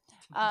 Jamie here.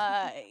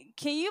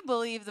 Can you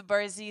believe the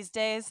birds these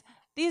days?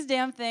 These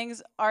damn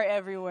things are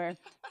everywhere.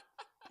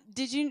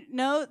 Did you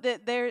know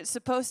that they're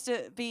supposed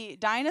to be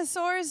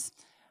dinosaurs?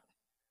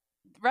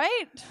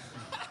 Right?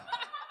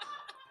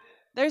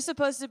 They're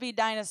supposed to be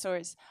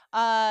dinosaurs.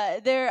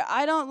 I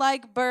don't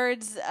like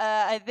birds.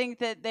 I think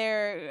that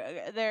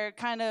they're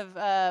kind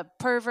of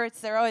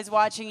perverts. They're always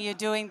watching you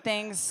doing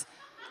things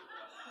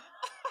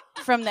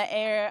from the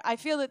air. I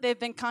feel that they've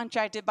been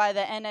contracted by the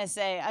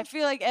NSA. I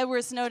feel like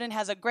Edward Snowden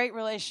has a great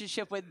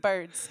relationship with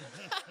birds.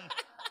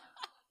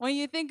 When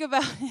you think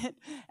about it,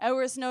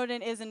 Edward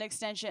Snowden is an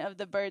extension of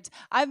the birds.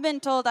 I've been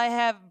told I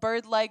have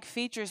bird-like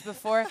features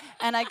before,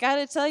 and I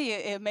gotta tell you,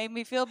 it made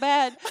me feel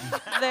bad.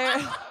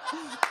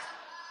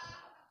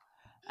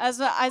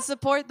 I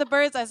support the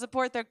birds. I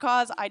support their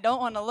cause. I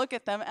don't want to look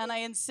at them, and I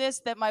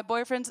insist that my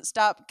boyfriends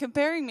stop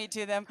comparing me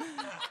to them.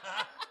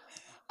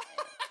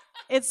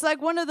 It's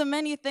like one of the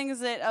many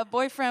things that a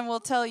boyfriend will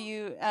tell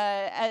you,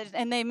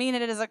 and they mean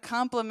it as a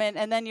compliment,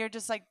 and then you're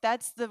just like,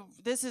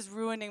 this is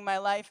ruining my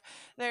life.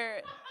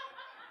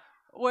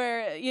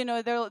 Where, you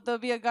know, there'll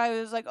be a guy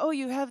who's like, oh,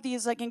 you have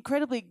these like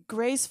incredibly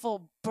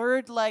graceful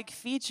bird-like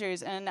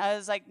features, and I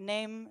was like,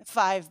 name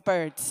 5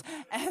 birds,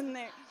 and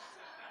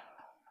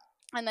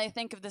they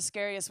think of the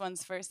scariest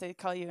ones first. They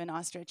call you an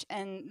ostrich,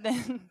 and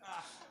then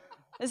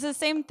it's the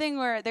same thing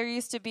where there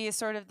used to be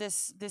sort of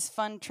this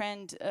fun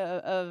trend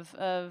of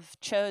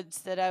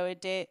chodes that I would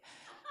date,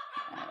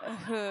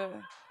 who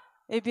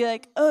it'd be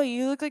like, oh,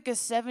 you look like a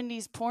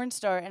 70s porn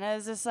star, and I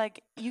was just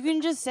like, you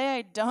can just say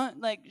I don't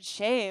like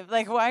shave.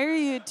 Like, why are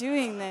you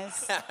doing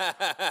this?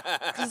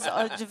 Just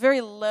a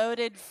very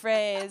loaded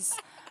phrase.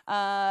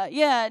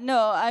 Yeah,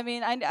 no, I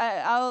mean,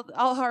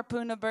 I'll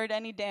harpoon a bird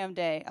any damn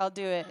day. I'll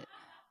do it.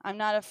 I'm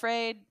not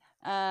afraid,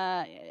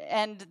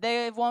 and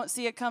they won't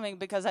see it coming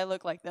because I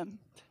look like them.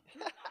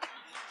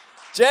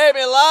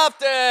 Jamie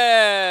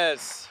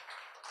Loftus!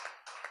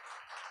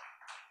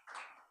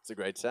 It's a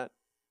great set.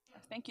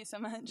 Thank you so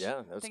much. Yeah,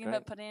 that was Thinking great.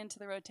 about putting it into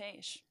the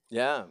rotation.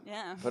 Yeah.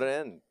 Yeah. Put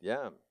it in.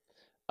 Yeah.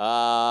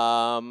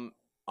 Awesome.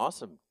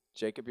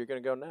 Jacob, you're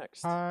going to go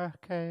next.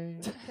 Okay.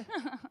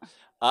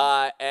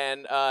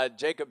 And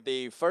Jacob,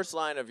 the first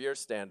line of your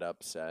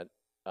stand-up set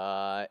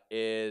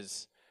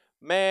is,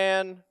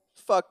 man,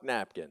 fuck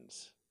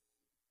napkins.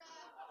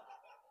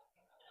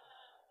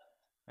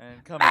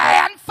 And coming up,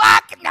 Man,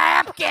 fuck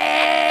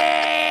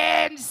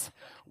napkins!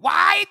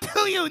 Why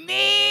do you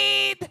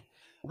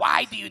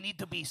need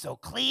to be so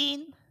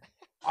clean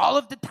all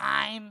of the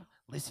time?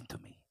 Listen to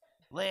me.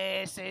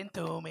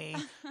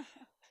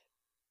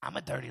 I'm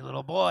a dirty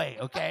little boy,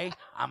 okay?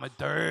 I'm a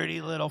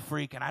dirty little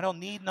freak, and I don't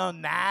need no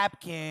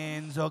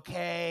napkins,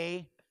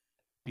 okay?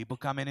 People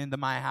coming into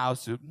my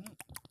house,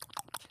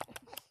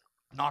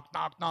 knock,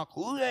 knock, knock.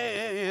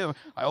 I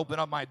open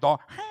up my door.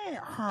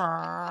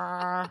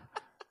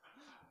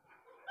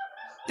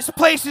 This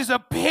place is a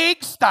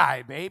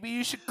pigsty, baby.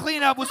 You should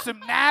clean up with some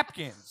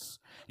napkins.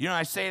 You know what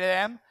I say to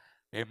them?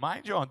 Hey,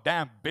 mind your own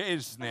damn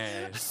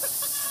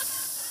business.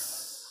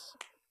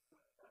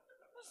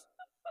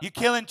 You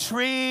killing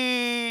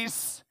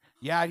trees.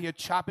 You out here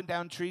chopping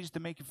down trees to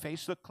make your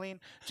face look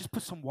clean? Just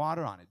put some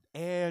water on it.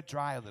 Air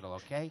dry a little,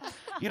 okay?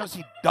 You don't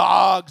see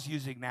dogs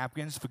using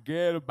napkins.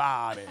 Forget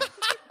about it.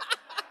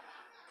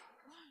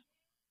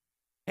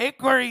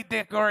 Hickory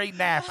dickory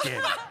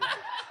napkin.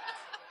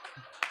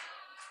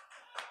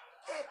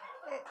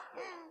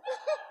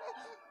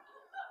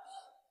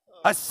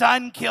 A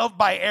son killed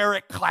by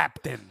Eric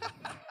Clapton.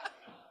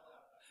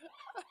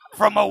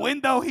 From a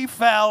window he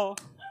fell.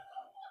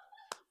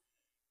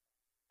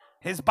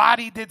 His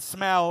body did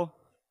smell.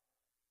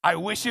 I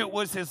wish it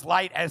was as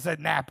light as a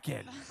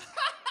napkin.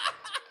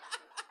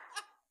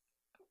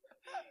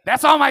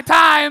 That's all my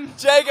time.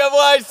 Jacob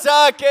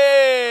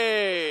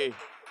Wysocki!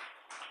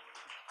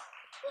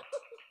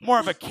 More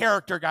of a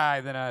character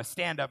guy than a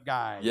stand-up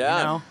guy. Yeah.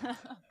 You know?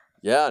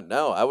 Yeah,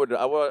 no, I would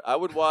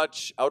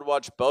watch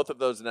both of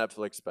those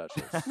Netflix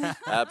specials.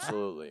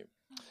 Absolutely.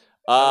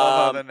 I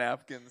love how the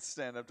napkins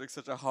stand-up took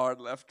such a hard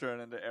left turn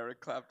into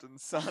Eric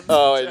Clapton's son.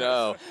 Oh, I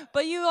know.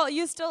 But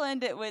you still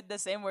end it with the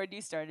same word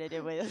you started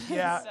it with.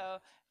 Yeah. So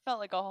felt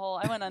like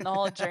I went on the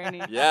whole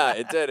journey. Yeah,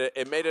 it did.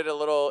 It made it a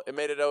little.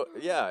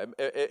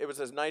 It was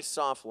a nice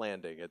soft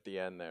landing at the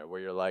end there,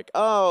 where you're like,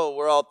 oh,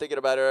 we're all thinking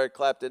about Eric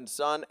Clapton's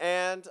son,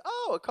 and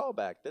a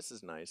callback. This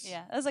is nice.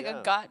 Yeah, it was like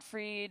Yeah. a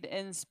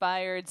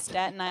Gottfried-inspired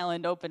Staten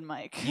Island open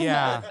mic.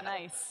 Yeah.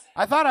 Nice.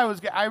 I thought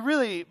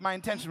my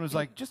intention was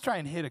like, just try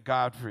and hit a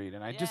Gottfried,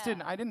 and I just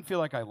Yeah. didn't feel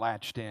like I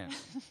latched in.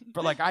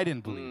 But like, I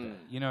didn't believe it.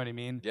 You know what I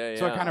mean? Yeah,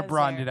 So I yeah. kind of That's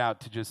broadened fair. it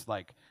out to just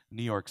like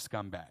New York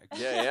scumbag.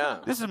 Yeah.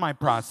 This is my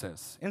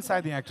process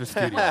inside the actor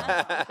studio.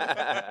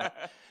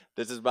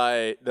 This is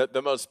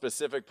the most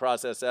specific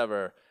process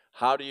ever.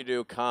 How do you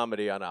do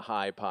comedy on a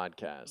high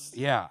podcast?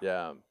 Yeah.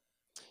 Yeah.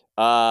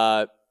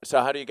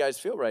 So how do you guys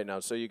feel right now?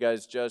 So you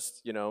guys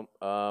just,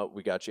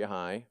 we got you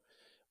high.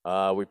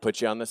 We put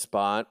you on the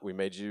spot. We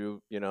made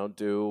you,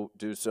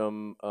 do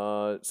some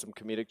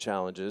comedic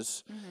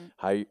challenges.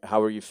 Mm-hmm.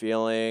 How are you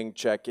feeling?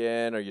 Check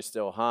in. Are you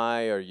still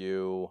high? Are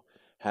you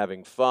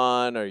having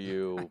fun? Are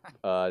you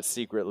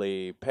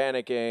secretly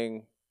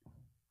panicking?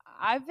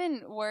 I've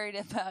been worried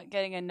about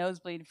getting a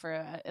nosebleed for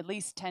at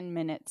least 10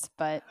 minutes,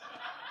 but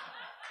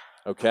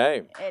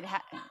Okay. it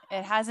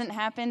hasn't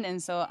happened,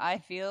 and so I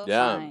feel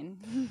Yeah.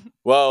 fine.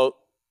 Well,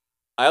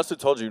 I also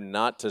told you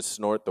not to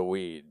snort the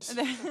weeds.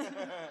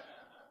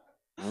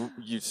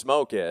 You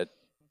smoke it.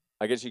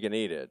 I guess you can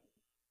eat it.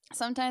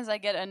 Sometimes I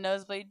get a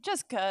nosebleed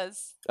just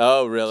 'cause.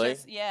 Oh, really?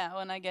 Yeah,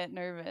 when I get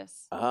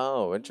nervous.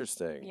 Oh,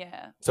 interesting.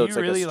 Yeah. So Do it's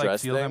you like really a stress like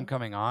feel thing? them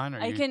coming on? Or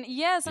I you- can,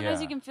 sometimes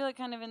Yeah. you can feel it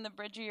kind of in the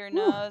bridge of your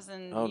nose,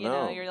 and Oh,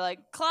 no. you're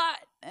like, clot!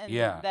 And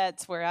Yeah.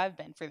 that's where I've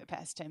been for the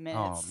past 10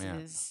 minutes, man.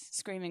 is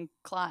screaming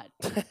clot.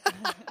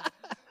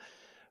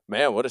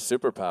 Man, what a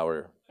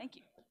superpower. Thank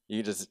you.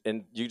 You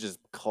just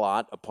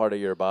clot a part of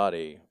your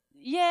body.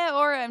 Yeah,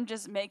 or I'm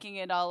just making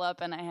it all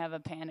up and I have a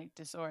panic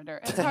disorder.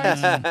 It's hard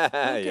to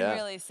who can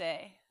really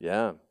say.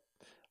 Yeah.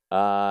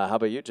 How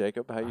about you,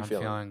 Jacob? How you I'm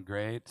feeling? feeling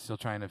great. Still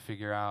trying to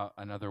figure out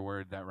another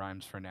word that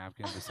rhymes for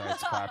napkin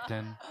besides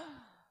Clapton.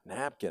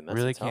 Napkin. That's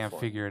Really a tough can't one.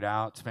 figure it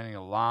out. Spending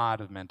a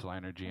lot of mental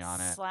energy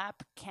on it.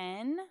 Slap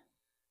Ken?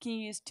 Can you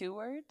use 2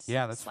 words?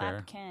 Yeah, that's Slap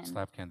fair. Ken.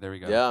 Slap Ken. There we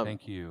go. Yeah.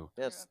 Thank you.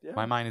 Yes. Yeah.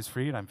 My mind is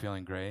freed. I'm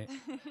feeling great.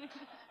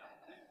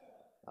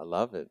 I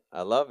love it.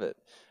 I love it.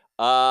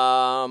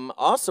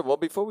 Awesome. Well,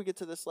 before we get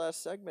to this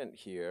last segment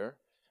here,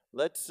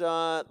 let's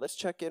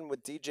check in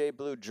with DJ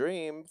Blue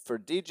Dream for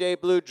DJ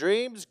Blue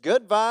Dream's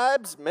Good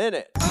Vibes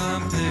Minute.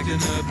 I'm picking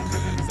up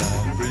good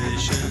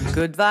vibrations.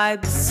 Good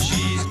vibes,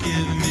 She's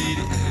giving me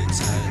the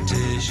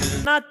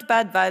excitation. not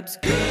bad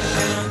vibes.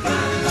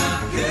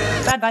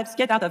 Bad vibes,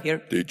 get out of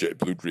here. DJ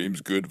Blue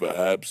Dream's Good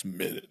Vibes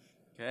Minute.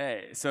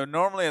 Okay, so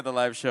normally at the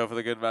live show for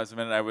the Good Vibes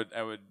Minute,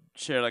 I would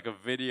share like a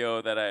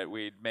video that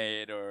we'd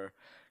made or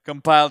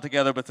compiled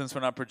together. But since we're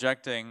not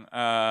projecting,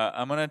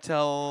 I'm gonna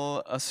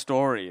tell a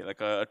story,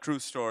 like a true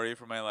story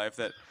from my life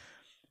that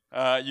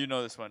you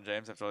know this one,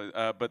 James. After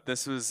all, but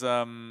this was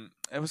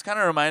it was kind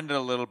of reminded a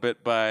little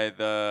bit by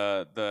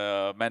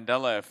the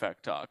Mandela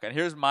effect talk. And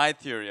here's my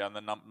theory on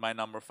my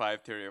number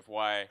 5 theory of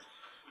why.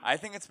 I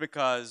think it's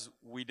because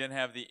we didn't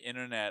have the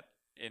internet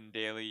in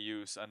daily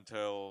use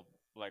until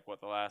like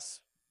the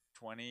last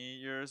 20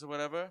 years or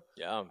whatever.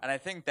 Yeah. And I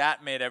think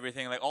that made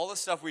everything, like all the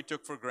stuff we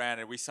took for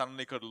granted, we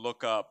suddenly could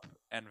look up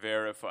and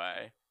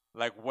verify,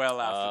 like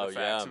well after the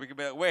fact. yeah. So we could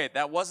be like, wait,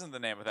 that wasn't the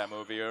name of that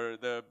movie, or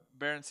the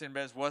Berenstain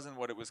Bears wasn't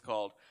what it was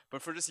called.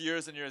 But for just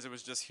years and years, it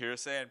was just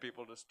hearsay, and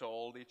people just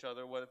told each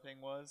other what a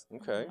thing was.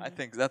 Okay. I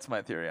think that's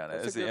my theory on it,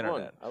 That's is a the good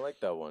internet. one. I like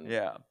that one.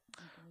 Yeah.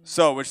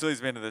 So, which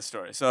leads me into this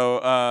story. So,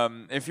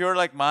 if you're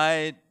like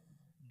my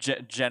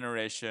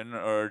generation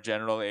or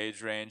general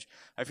age range,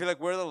 I feel like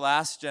we're the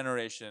last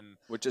generation,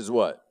 Which is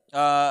what?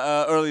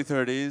 early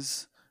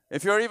 30s.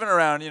 If you're even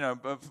around,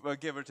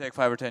 give or take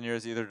 5 or 10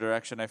 years either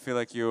direction, I feel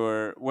like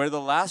we're the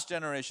last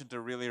generation to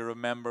really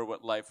remember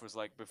what life was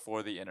like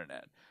before the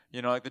internet.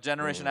 Like the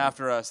generation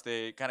after us,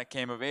 they kind of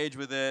came of age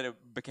with it.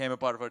 It became a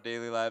part of our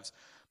daily lives.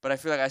 But I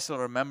feel like I still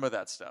remember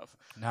that stuff.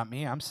 Not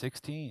me. I'm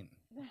 16.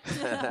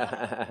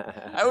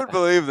 I would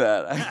believe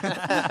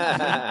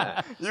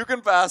that. You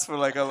can pass for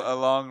like a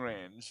long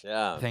range.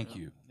 Yeah. Thank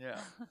you. Yeah.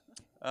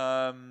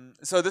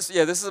 So this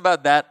is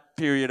about that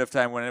period of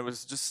time when it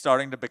was just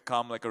starting to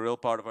become like a real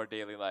part of our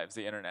daily lives,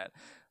 the internet.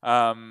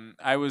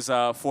 I was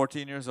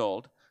 14 years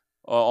old,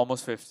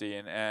 almost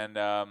 15, and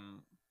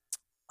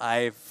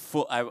at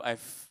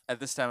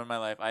this time in my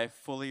life, I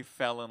fully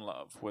fell in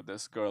love with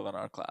this girl in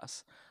our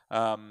class.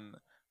 Her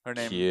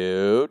name.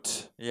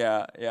 Cute.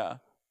 Yeah.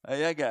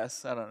 Yeah, I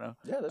guess. I don't know.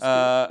 Yeah, that's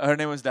cute. Her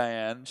name was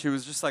Diane. She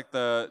was just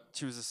the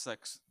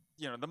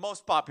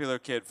most popular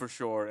kid for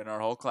sure in our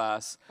whole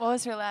class. What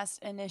was her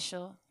last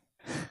initial?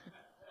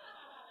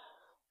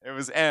 It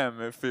was M.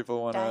 If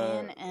people want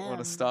Diane to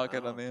M. stalk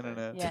it on the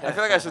internet. Yeah. I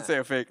feel like I should say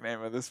a fake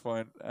name at this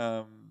point.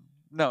 No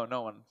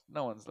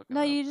one's looking.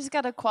 No, it up. you just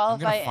gotta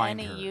qualify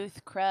find any her.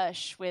 youth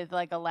crush with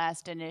like a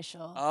last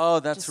initial. Oh,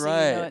 that's just so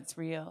right. you know it's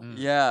real.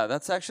 Yeah,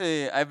 that's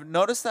actually, I've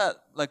noticed that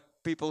like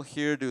people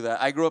here do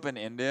that. I grew up in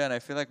India, and I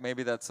feel like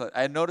maybe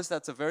I noticed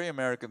that's a very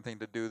American thing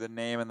to do, the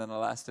name and then the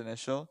last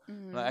initial.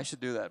 Like, I should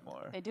do that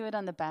more. They do it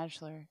on The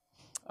Bachelor.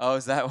 Oh,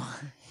 is that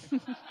why?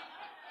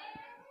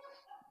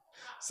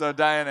 So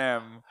Diane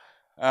M.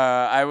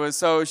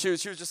 She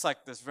was just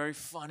like this very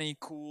funny,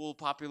 cool,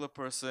 popular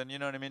person, you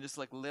know what I mean? Just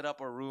like lit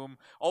up a room.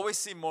 Always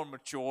seemed more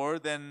mature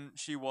than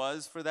she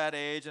was for that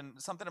age, and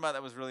something about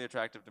that was really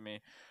attractive to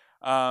me.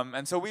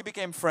 And so we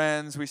became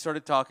friends. We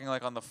started talking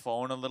like on the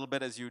phone a little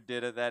bit, as you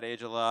did at that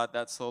age a lot.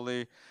 That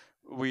slowly,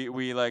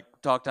 we like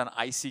talked on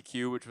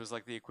ICQ, which was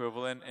like the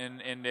equivalent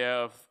in India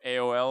of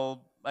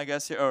AOL, I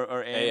guess, here,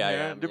 or AIM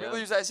here. Do people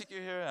use ICQ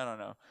here? I don't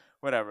know.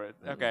 Whatever.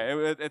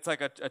 Okay, it's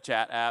like a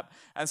chat app.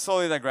 And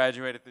slowly that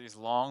graduated to these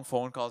long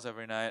phone calls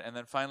every night. And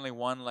then finally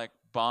one like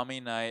balmy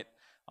night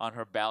on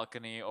her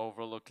balcony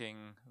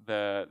overlooking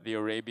the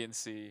Arabian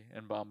Sea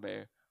in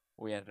Bombay,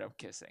 we ended up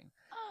kissing.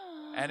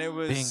 And it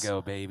was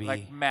Bingo, baby.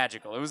 like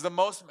magical. It was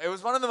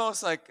one of the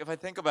most, like, if I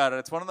think about it,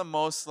 it's one of the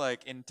most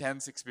like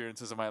intense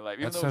experiences of my life.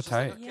 Even That's though it was so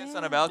just like tight. a kiss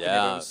on a balcony, but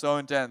Yeah. it was so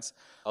intense.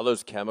 All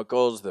those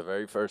chemicals the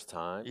very first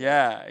time.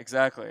 Yeah,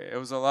 exactly. It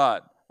was a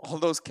lot. All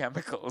those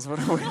chemicals. What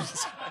are we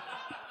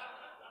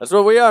That's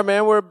what we are,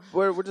 man.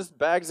 We're just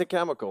bags of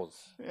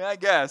chemicals. Yeah, I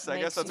guess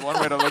Makes that's you- one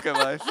way to look at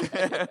life.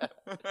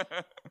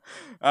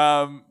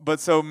 But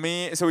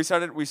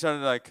we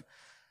started like,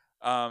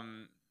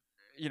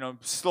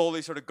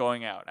 slowly sort of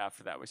going out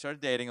after that. We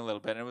started dating a little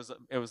bit, and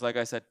it was like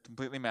I said,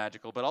 completely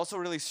magical, but also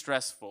really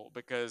stressful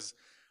because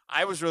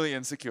I was really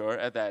insecure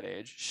at that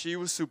age. She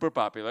was super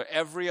popular.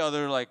 Every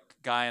other like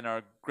guy in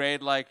our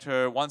grade liked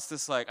her.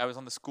 Once I was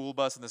on the school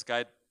bus, and this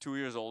guy 2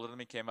 years older than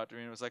me came up to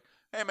me and was like,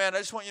 "Hey man, I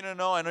just want you to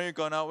know, I know you're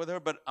going out with her,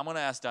 but I'm gonna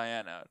ask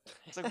Diane out."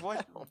 It's like,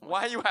 what?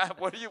 Why you have?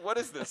 What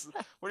is this?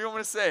 What do you want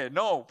me to say?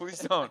 No, please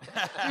don't.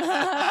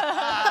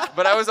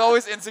 But I was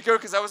always insecure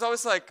because I was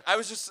always like, I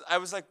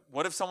was like,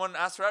 what if someone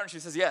asks her out and she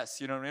says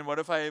yes? You know what I mean? What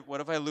if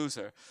I lose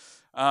her?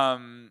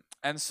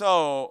 And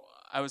so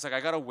I was like,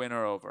 I gotta win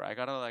her over. I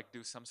gotta like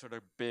do some sort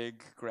of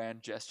big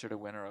grand gesture to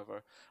win her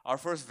over. Our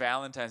first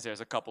Valentine's Day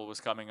as a couple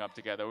was coming up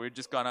together. We'd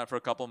just gone out for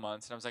a couple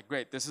months, and I was like,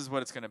 great, this is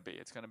what it's gonna be.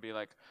 It's gonna be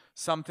like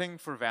something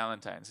for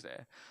Valentine's Day.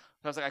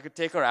 So I was like, I could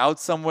take her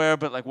out somewhere,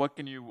 but like, what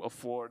can you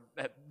afford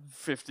at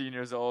 15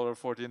 years old or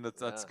 14?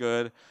 That's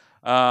good.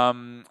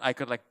 I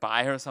could like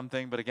buy her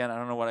something, but again, I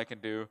don't know what I can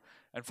do.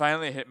 And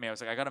finally, it hit me. I was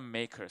like, I gotta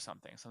make her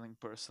something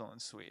personal and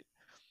sweet.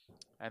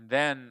 And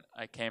then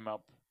I came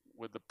up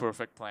with the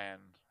perfect plan.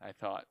 I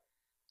thought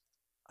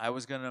I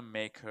was gonna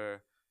make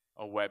her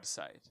a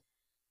website.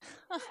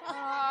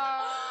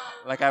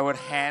 Like I would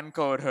hand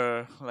code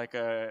her like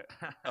a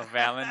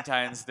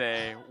Valentine's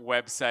Day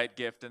website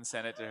gift and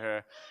send it to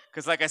her.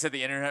 Because like I said,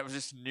 the internet was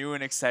just new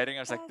and exciting.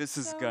 I was like, this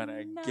is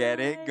gonna get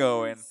it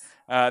going.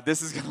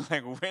 This is gonna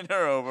like win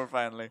her over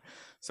finally.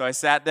 So I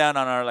sat down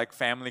on our like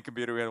family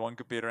computer. We had one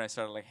computer, and I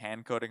started like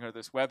hand coding her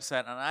this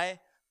website, and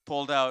I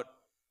pulled out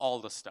all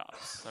the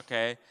stops.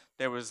 Okay,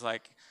 there was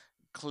like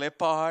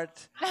clip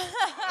art,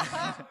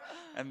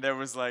 and there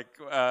was like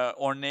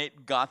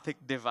ornate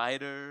Gothic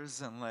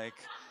dividers and like,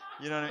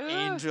 you know,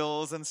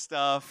 angels and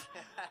stuff.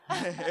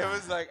 It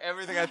was like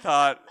everything I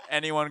thought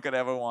anyone could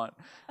ever want.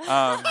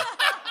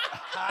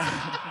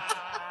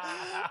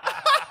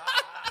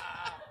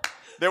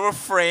 There were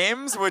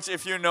frames, which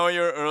if you know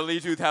your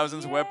early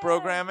 2000s web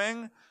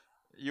programming,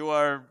 you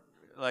are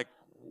like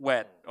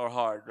wet or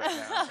hard right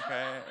now.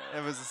 Okay,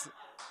 it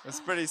was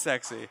pretty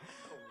sexy.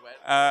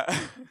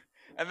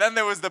 And then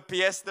there was the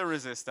pièce de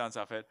résistance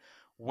of it.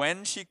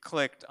 When she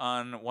clicked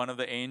on one of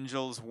the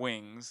angel's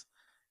wings,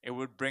 it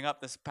would bring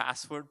up this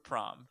password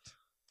prompt.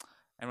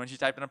 And when she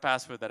typed in a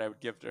password that I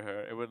would give to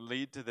her, it would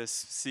lead to this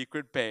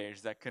secret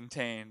page that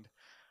contained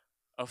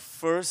a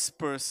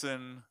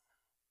first-person,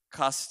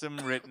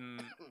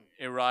 custom-written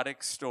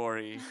erotic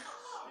story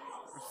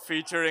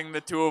featuring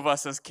the two of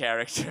us as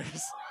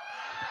characters.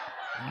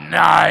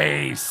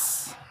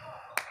 Nice.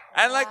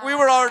 And like we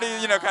were already,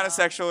 you know, kind of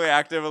sexually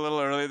active a little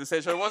early at the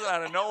stage, so it wasn't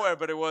out of nowhere,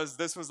 but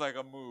this was like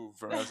a move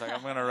for me. I was like,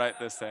 I'm gonna write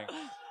this thing.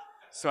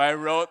 So I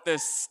wrote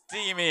this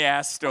steamy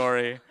ass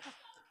story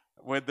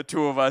with the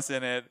two of us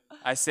in it.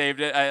 I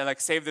saved it. I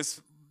like saved this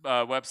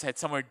website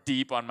somewhere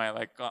deep on my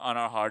on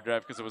our hard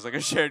drive because it was like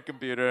a shared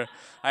computer.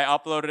 I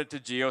uploaded it to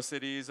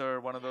GeoCities or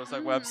one of those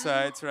like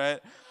websites, right?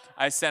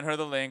 I sent her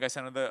the link. I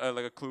sent her the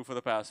like a clue for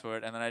the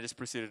password, and then I just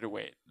proceeded to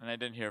wait. And I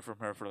didn't hear from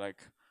her for like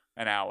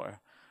an hour.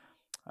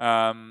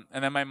 And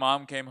then my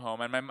mom came home,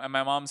 and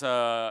my mom's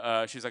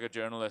she's like a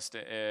journalist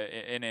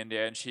in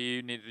India, and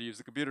she needed to use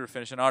the computer to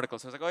finish an article.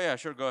 So I was like, oh yeah,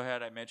 sure, go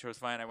ahead. I made sure it was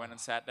fine. I went and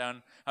sat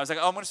down. I was like,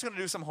 oh, I'm just gonna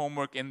do some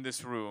homework in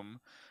this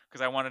room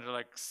because I wanted to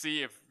like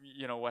see if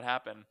what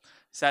happened.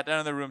 Sat down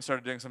in the room,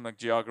 started doing some like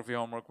geography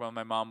homework while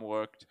my mom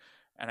worked,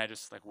 and I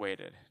just like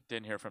waited.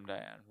 Didn't hear from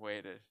Diane.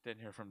 Waited.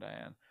 Didn't hear from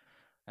Diane.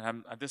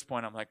 And at this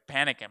point, I'm like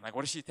panicking. I'm like,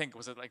 what does she think?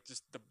 Was it like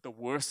just the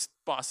worst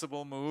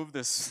possible move,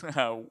 this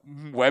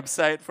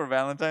website for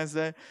Valentine's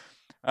Day?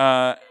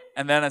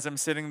 And then as I'm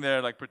sitting there,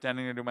 like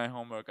pretending to do my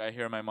homework, I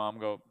hear my mom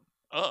go,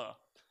 ugh.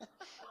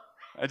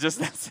 Just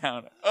that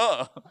sound,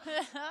 ugh.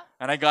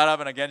 And I got up,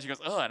 and again she goes,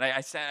 ugh. And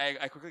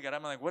I quickly got up,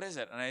 I'm like, what is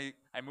it? And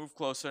I move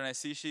closer, and I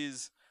see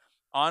she's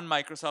on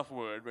Microsoft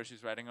Word, where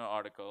she's writing her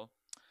article.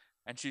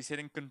 And she's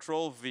hitting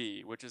Control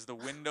V, which is the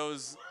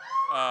Windows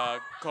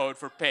code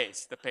for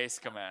paste, the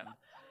paste command.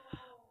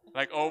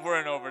 Like over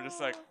and over,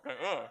 just like,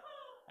 ugh.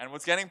 And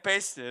what's getting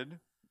pasted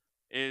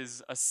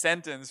is a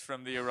sentence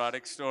from the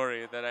erotic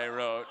story that I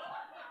wrote.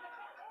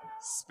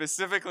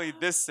 Specifically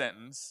this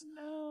sentence.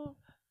 No.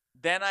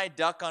 Then I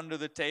duck under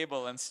the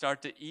table and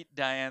start to eat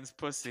Diane's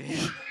pussy.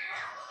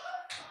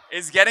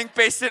 Is getting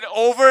pasted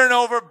over and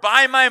over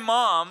by my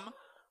mom,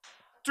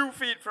 2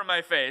 feet from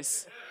my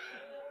face.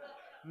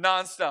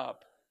 Nonstop.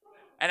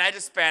 And I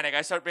just panic.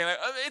 I start being like,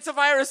 oh, it's a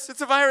virus.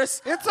 It's a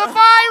virus. It's a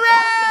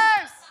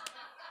virus!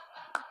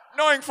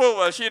 Knowing full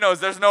well she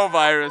knows there's no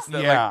virus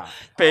that like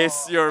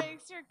pastes your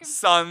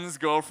son's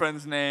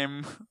girlfriend's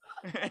name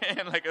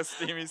in like a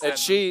steamy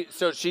sentence.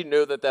 And she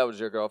knew that was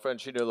your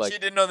girlfriend? She knew like... She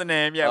didn't know the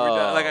name. Yeah,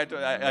 I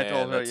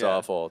told her. That's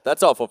awful.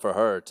 That's awful for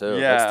her too.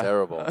 Yeah. That's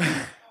terrible.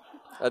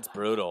 That's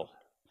brutal.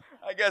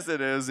 I guess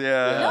it is,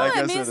 yeah. No, I it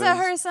guess means it that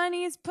is. her son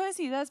eats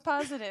pussy. That's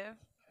positive.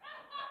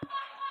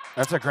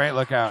 That's a great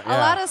lookout. Yeah. A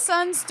lot of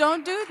sons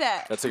don't do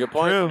that. That's a good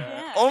point. True.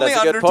 Yeah. Only That's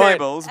a good under point.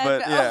 tables,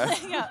 but yeah.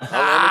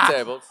 On the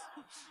tables.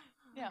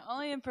 Yeah,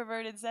 only in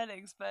perverted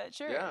settings, but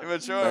sure. Yeah.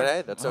 But sure. But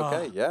hey, that's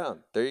okay. Yeah.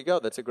 There you go.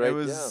 That's a great, It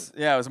was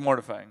it was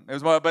mortifying. It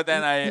was but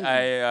then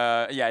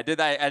I did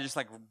I just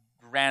like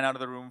ran out of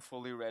the room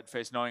fully red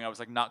faced, knowing I was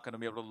like not gonna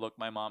be able to look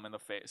my mom in the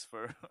face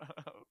for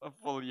a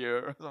full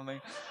year or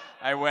something.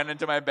 I went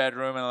into my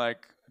bedroom and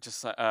like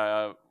just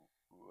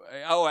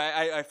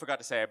I forgot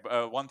to say.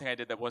 One thing I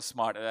did that was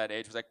smart at that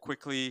age was I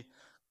quickly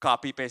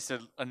copy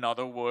pasted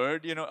another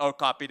word, or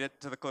copied it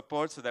to the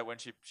clipboard so that when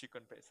she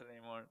couldn't paste it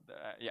anymore.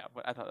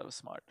 But I thought that was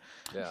smart.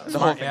 Yeah. The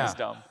whole thing was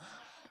dumb.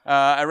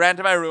 I ran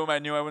to my room. I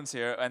knew I wouldn't see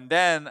her, and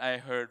then I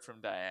heard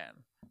from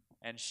Diane,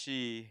 and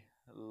she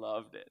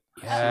loved it.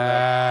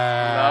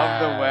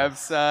 Loved the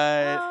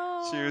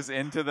website. She was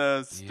into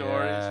the story. She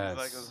was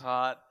like, it was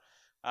hot.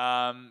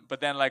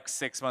 But then like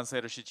 6 months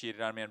later, she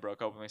cheated on me and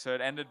broke up with me. So it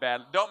ended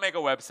bad. Don't make a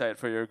website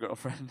for your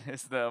girlfriend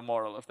is the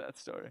moral of that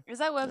story. Is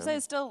that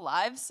website still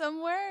live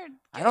somewhere?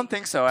 I don't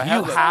think so.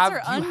 Those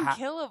are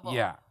unkillable.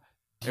 Yeah.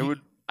 It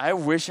would. I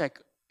wish I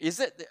could.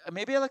 Is it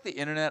maybe like the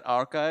Internet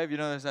Archive?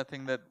 There's that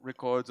thing that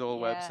records old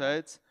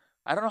websites.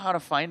 I don't know how to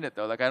find it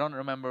though. Like I don't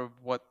remember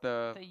what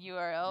the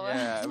URL.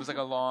 Yeah, it was like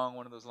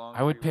one of those long.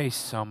 I would pay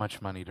so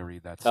much money to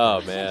read that story.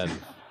 Oh man.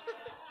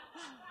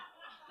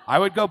 I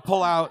would go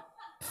pull out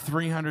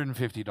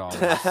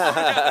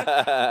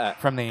 $350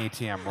 from the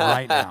ATM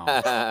right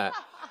now.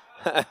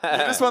 You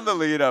just want the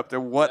lead up to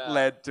what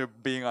led to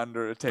being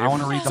under a table. I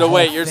want to read the So whole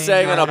wait, you're thing.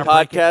 saying You're on a gonna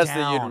break it podcast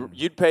down. that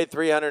you'd pay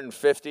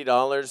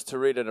 $350 to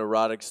read an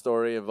erotic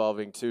story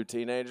involving two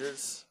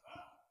teenagers?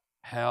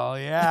 Hell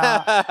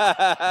yeah.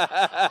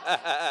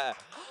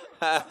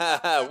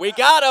 We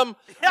got him.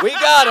 We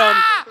got him.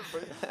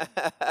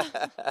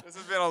 This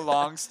has been a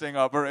long sting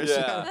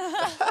operation.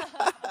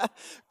 Yeah.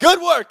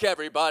 Good work,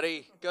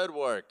 everybody. Good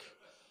work.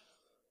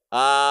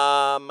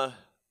 That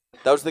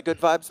was the Good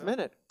Vibes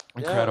Minute.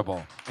 Yeah.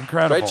 Incredible.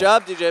 Incredible. Great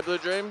job, DJ Blue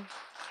Dream.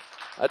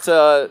 That's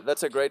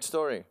a great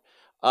story.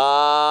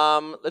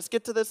 Let's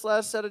get to this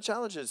last set of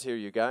challenges here,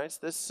 you guys.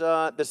 This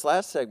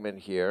last segment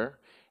here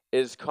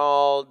is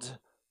called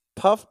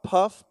Puff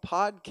Puff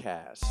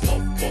Podcast.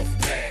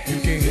 You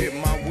can hit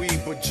my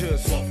weed, but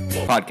just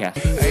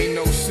Podcast. ain't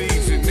no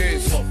seeds in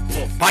this.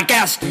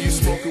 Podcast. When you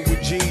smoking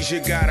with G's, you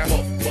gotta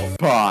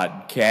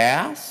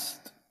Podcast.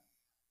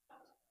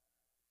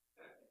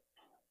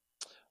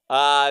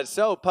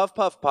 So Puff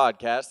Puff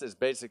Podcast is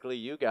basically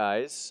you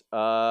guys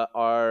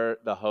are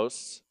the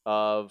hosts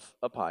of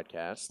a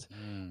podcast.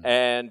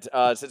 And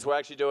since we're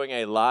actually doing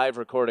a live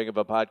recording of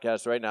a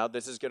podcast right now,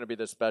 this is going to be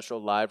the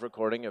special live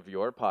recording of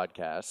your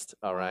podcast.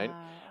 All right.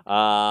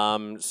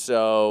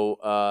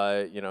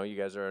 So, you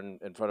guys are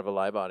in front of a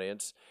live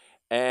audience.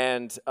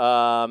 And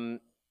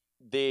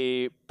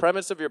the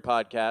premise of your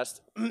podcast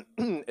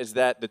is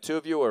that the two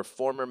of you are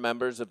former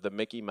members of the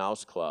Mickey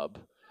Mouse Club.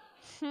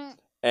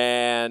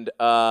 And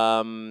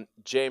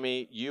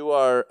Jamie,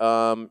 you're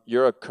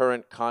a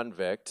current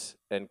convict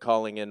and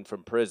calling in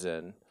from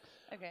prison.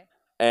 Okay.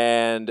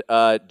 And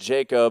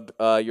Jacob,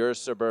 you're a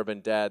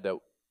suburban dad that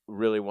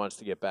really wants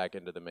to get back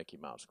into the Mickey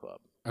Mouse Club.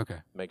 Okay.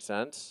 Make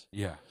sense?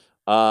 Yeah.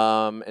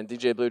 And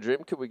DJ Blue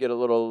Dream, could we get a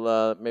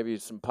little maybe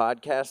some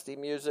podcasty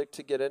music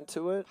to get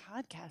into it?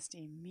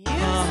 Podcasting music.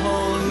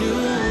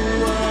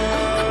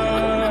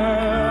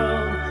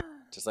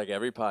 Just like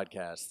every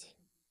podcast.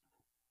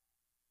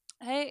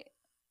 Hey.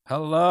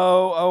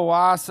 Hello,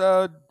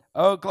 Owasso,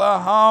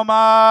 Oklahoma.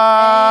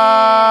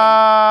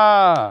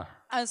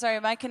 I'm sorry,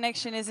 my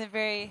connection isn't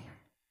very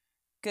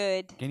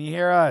good. Can you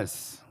hear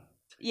us?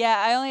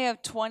 Yeah, I only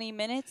have 20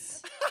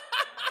 minutes.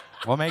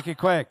 We'll make it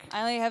quick.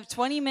 I only have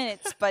 20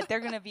 minutes, but they're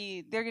gonna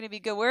be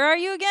good. Where are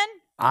you again?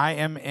 I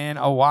am in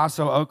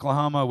Owasso,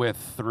 Oklahoma with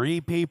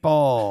 3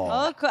 people.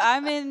 Oh, cool.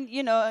 I'm in,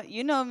 you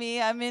know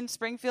me. I'm in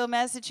Springfield,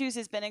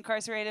 Massachusetts. Been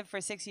incarcerated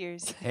for 6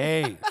 years.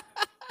 Hey,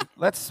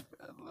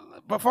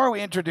 before we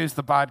introduce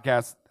the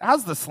podcast,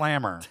 how's the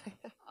slammer?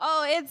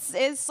 Oh, it's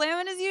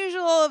slamming as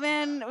usual,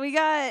 man. We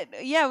got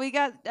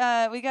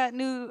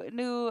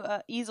new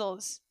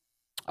easels.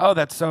 Oh,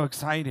 that's so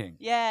exciting.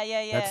 Yeah.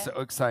 That's so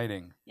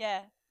exciting.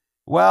 Yeah.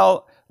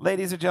 Well,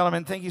 ladies and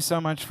gentlemen, thank you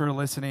so much for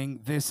listening.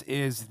 This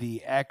is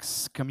the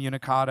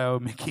Excommunicado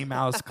Mickey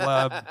Mouse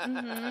Club.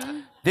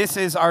 This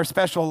is our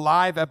special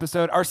live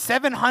episode, our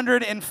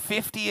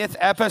 750th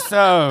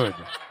episode.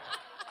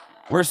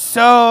 We're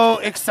so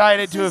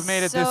excited to have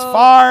made it this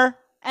far.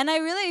 And I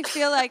really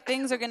feel like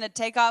things are going to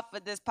take off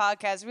with this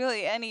podcast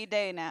really any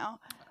day now.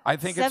 I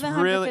think it's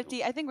really...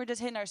 750, I think we're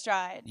just hitting our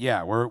stride.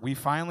 Yeah, we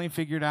finally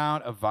figured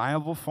out a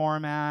viable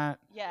format.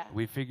 Yeah.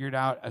 We figured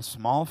out a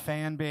small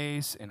fan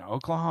base in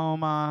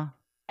Oklahoma.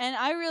 And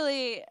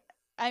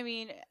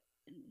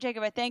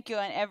Jacob, I thank you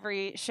on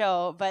every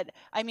show, but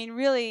I mean,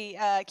 really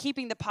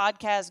keeping the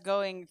podcast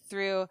going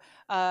through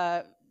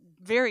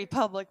very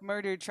public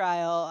murder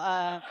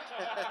trial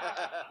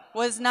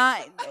was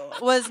not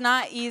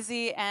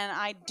easy, and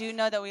I do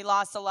know that we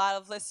lost a lot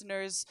of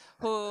listeners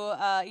who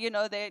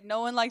no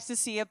one likes to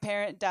see a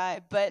parent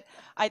die, but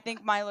I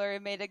think my lawyer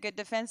made a good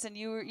defense, and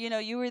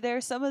you were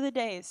there some of the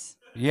days.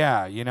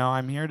 Yeah,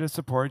 I'm here to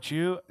support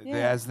you, Yeah.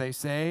 as they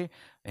say,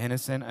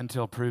 innocent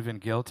until proven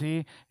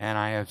guilty, and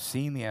I have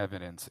seen the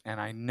evidence,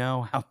 and I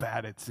know how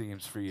bad it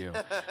seems for you,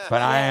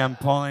 but I am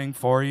pulling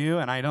for you,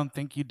 and I don't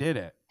think you did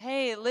it.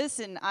 Hey,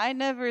 listen, I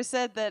never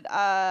said that.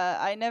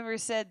 I never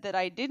said that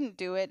I didn't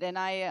do it, and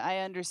I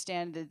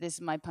understand that this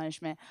is my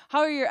punishment. How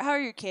are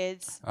your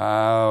kids?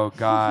 Oh,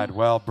 God.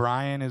 Well,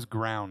 Brian is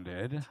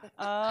grounded.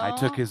 I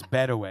took Oh. his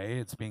bed away.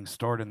 It's being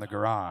stored in the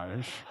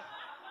garage.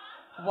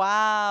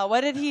 Wow.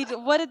 What did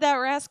that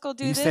rascal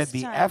do He this said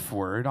the time? F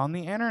word on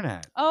the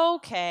internet.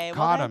 Okay.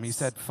 Caught well, him. He that's-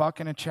 said fuck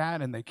in a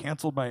chat, and they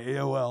canceled my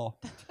AOL.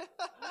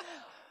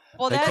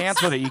 well, They that's,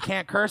 canceled it. You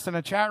can't curse in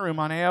a chat room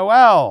on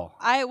AOL.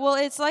 Well,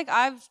 it's like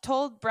I've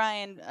told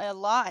Brian a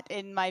lot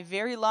in my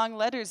very long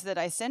letters that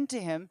I send to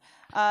him.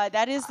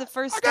 That is the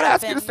first I step. gotta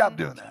ask you to stop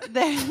doing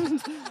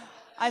that.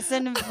 I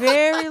send him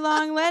very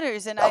long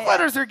letters, and Those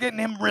letters are getting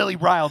him really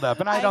riled up,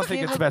 and I I don't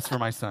think give it's it- best for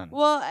my son.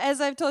 Well, as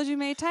I've told you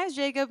many times,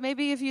 Jacob,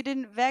 maybe if you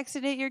didn't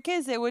vaccinate your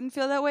kids, they wouldn't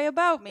feel that way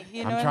about me.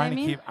 You know what I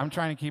mean? I'm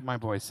trying to keep my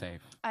boys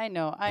safe. I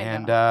know. I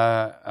And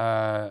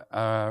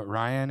know.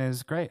 Ryan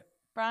is great.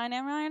 Brian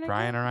and Ryan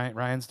are good?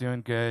 Ryan's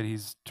doing good.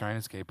 He's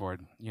trying to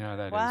skateboard. You know how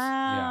that is.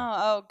 Wow. Yeah.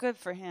 Oh, good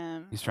for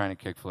him. He's trying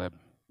to kickflip.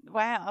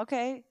 Wow.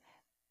 Okay.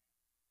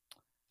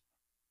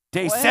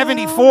 Day Well-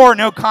 74,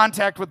 no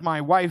contact with my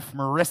wife,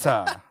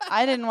 Marissa.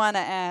 I didn't want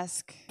to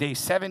ask. Day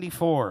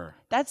 74.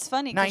 That's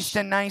funny. 'cause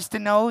Nice to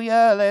know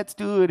ya. Let's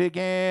do it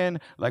again.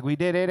 Like we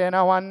did it in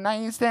a one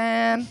night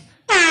stand.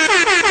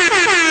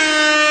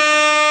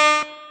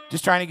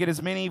 Just trying to get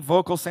as many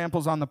vocal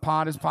samples on the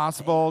pod as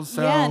possible,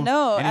 so Yeah,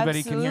 no,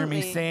 anybody can hear me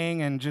absolutely.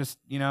 sing and just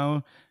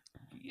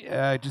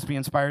just be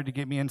inspired to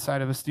get me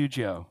inside of a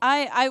studio.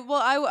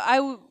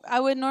 I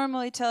would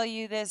normally tell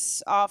you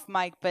this off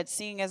mic, but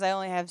seeing as I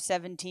only have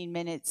 17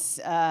 minutes,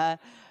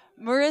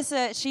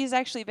 Marissa, she's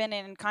actually been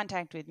in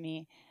contact with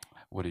me.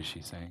 What is she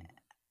saying?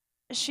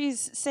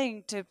 She's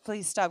saying to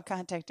please stop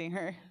contacting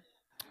her.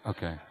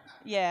 Okay,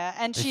 Yeah,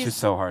 and it's she's just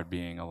so hard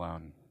being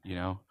alone, you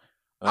know.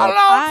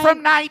 I-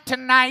 from night to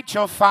night,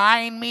 you'll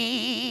find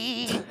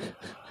me.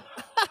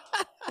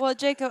 well,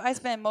 Jacob. I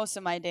spend most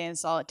of my day in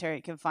solitary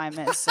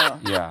confinement, so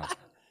Yeah.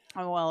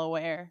 I'm well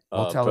aware.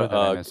 We'll tell her that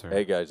I miss her.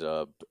 Hey guys,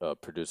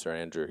 producer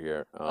Andrew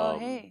here. Oh,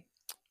 hey.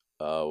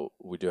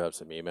 We do have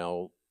some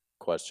email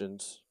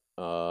questions.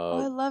 Oh,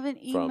 I love an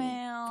from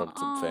email. some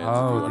fans. if you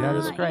Oh, wanna that hear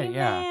is them. great.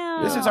 Yeah.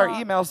 This is our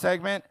email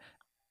segment.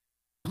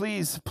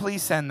 Please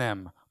send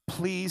them.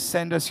 Please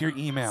send us your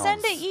emails.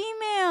 Send an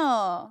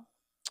email.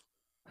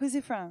 Who's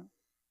it from?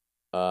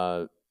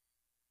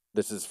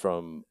 This is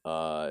from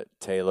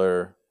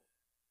Taylor,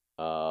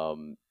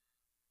 Tim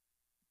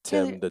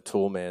the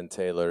Toolman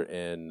Taylor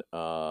in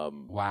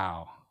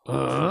Wow. You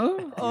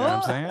know what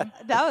I'm saying?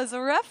 That was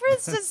a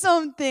reference to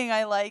something.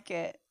 I like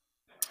it.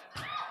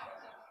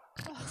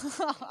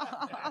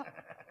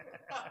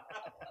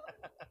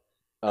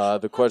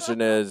 the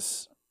question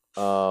is,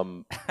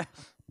 what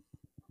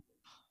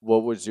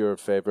was your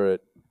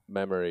favorite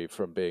memory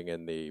from being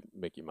in the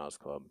Mickey Mouse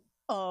Club?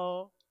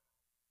 Oh.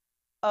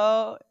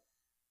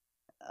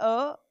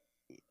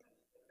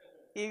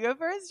 You go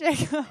first,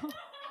 Jacob.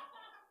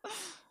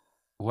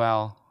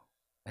 Well,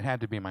 it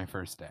had to be my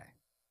first day.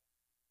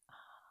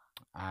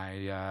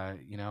 I,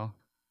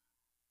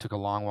 took a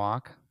long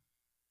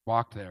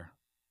walked there.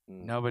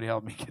 Nobody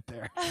helped me get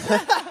there.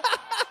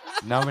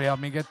 Nobody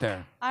helped me get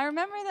there. I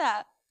remember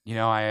that. You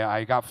know,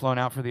 I got flown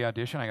out for the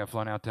audition. I got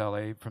flown out to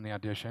LA from the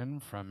audition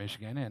from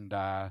Michigan, and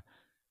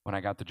when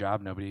I got the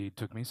job, nobody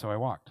took me, so I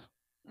walked.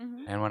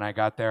 Mhm. And when I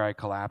got there, I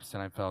collapsed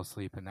and I fell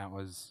asleep, and that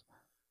was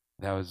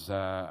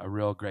a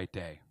real great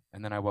day.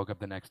 And then I woke up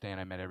the next day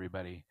and I met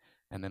everybody,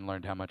 and then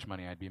learned how much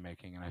money I'd be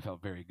making, and I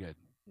felt very good.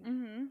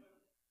 Mm-hmm.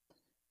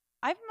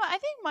 I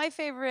think my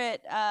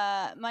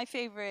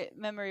favorite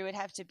memory would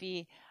have to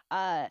be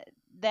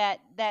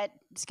that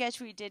sketch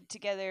we did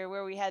together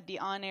where we had the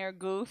on-air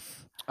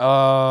goof.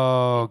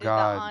 Oh The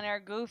God! on-air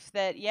goof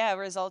that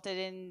resulted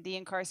in the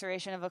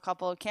incarceration of a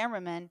couple of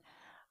cameramen.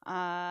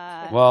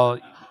 Well,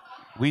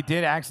 we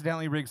did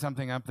accidentally rig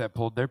something up that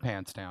pulled their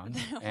pants down,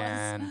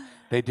 and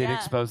they did Yeah.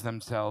 expose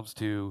themselves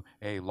to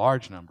a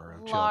large number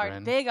of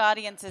children. Big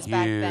audiences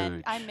back then.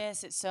 Huge. I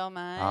miss it so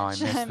much. Oh, I miss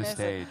the it.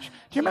 stage.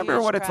 Do you remember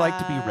Huge what it's like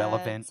to be crowds.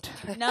 relevant?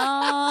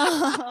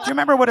 No. Do you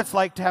remember what it's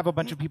like to have a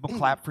bunch of people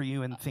clap for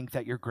you and think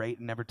that you're great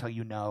and never tell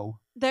you no?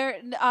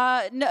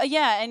 No,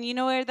 yeah, and you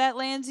know where that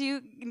lands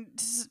you?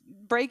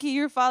 Breaking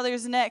your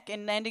father's neck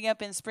and ending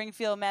up in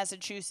Springfield,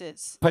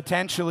 Massachusetts.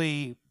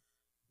 Potentially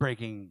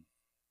breaking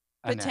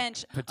a neck.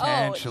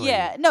 Potentially. Oh,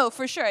 yeah. No,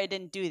 for sure I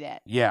didn't do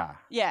that. Yeah.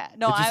 Yeah.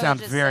 No, it just I was sounds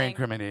just very saying,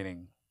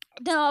 incriminating.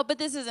 No, but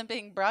this isn't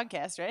being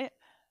broadcast, right?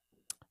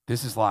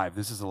 This is live.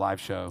 This is a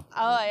live show.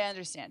 Oh, I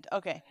understand.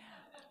 Okay.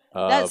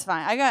 Uh, That's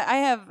fine. I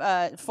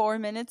have 4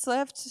 minutes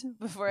left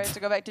before I have to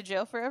go back to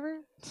jail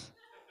forever.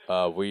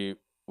 We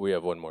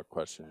have one more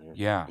question here.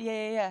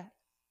 Yeah.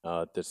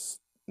 Yeah. This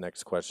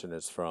next question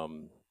is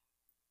from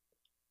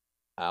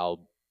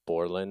Al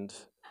Borland.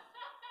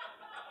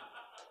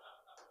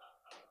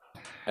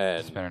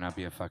 This And better not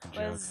be a fucking What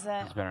joke. is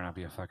that? This better not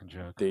be a fucking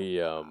joke.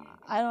 the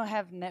I don't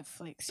have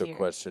Netflix the here.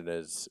 question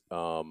is,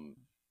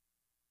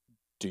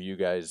 do you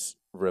guys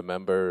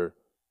remember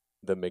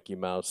the Mickey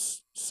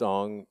Mouse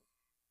song,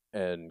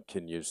 and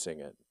can you sing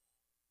it?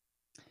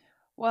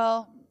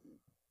 Well,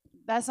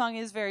 that song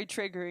is very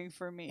triggering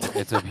for me.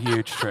 It's a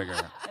huge trigger.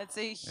 It's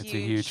a huge,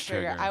 huge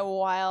trigger. I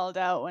wild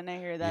out when I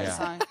hear that Yeah.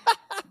 song.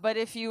 But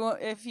if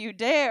you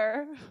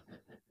dare,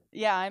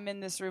 yeah, I'm in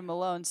this room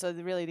alone, so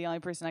really the only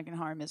person I can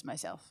harm is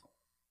myself.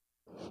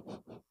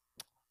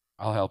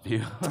 I'll help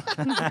you.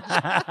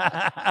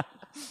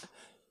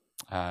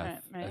 Right,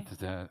 ready?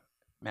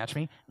 Match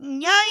me.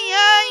 Yeah,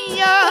 yeah,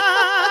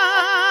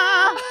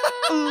 yeah.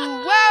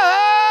 Ooh,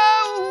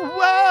 whoa,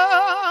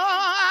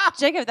 whoa.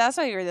 Jacob, that's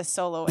why you're the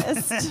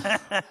soloist.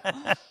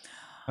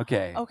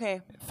 Okay. Okay.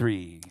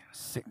 3,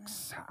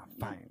 6,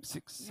 5,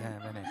 6,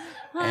 7, 8.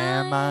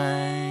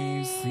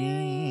 M-I-C.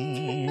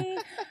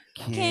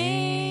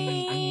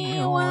 K-Y.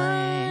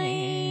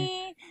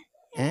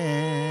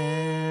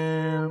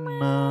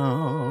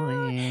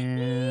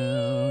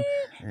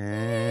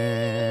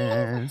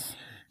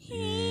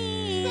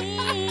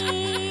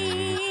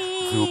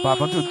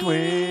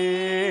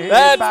 M-O-U-S-E.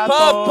 That's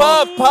Puff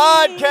Puff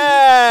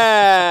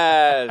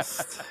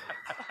Podcast.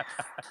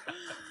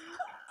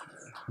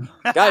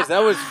 Guys, that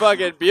was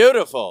fucking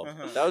beautiful.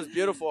 That was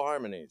beautiful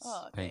harmonies.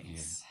 Oh, Thank you.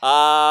 thanks.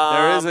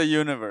 There is a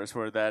universe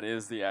where that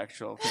is the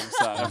actual theme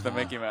song of the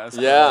Mickey Mouse.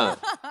 Yeah.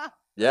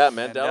 Yeah,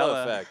 Mandela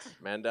Mandela. effect.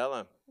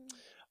 Mandela.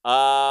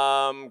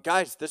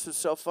 Guys, this was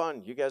so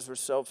fun. You guys were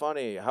so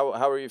funny. How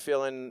are you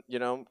feeling? You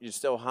know, you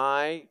still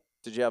high?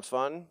 Did you have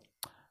fun?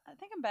 I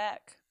think I'm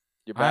back.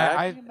 You're back?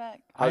 I think I'm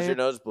back. How's your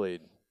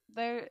nosebleed?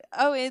 There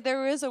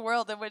is a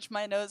world in which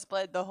my nose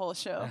bled the whole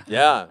show.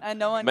 Yeah. And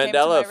no one came to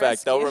Mandela my effect.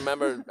 rescue. They'll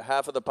remember,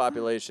 half of the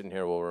population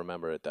here will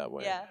remember it that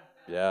way. Yeah.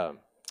 Yeah.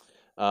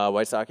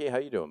 Waisaki, how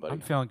you doing, buddy?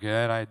 I'm feeling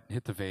good. I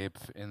hit the vape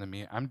in the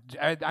meat. I'm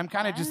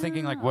kind of just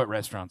thinking like what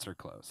restaurants are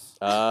close.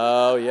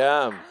 Oh,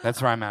 yeah.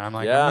 That's where I'm at. I'm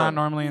like, Yeah. I'm not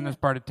normally in this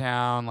part of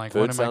town. Like, Food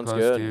what am I sounds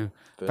close good. to?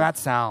 Food. Fat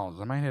Sal's.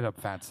 I might hit up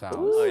Fat Sal's.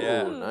 Oh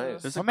yeah,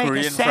 nice. There's I'm a making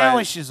Korean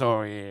sandwiches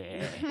over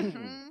here.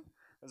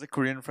 There's a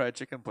Korean fried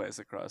chicken place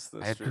across the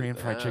I had street. Korean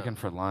fried Yeah. chicken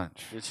for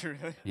lunch. Did you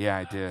really? Yeah,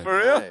 I did. For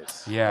real?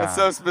 Nice. Yeah, That's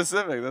so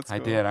specific. That's I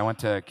cool. did. I went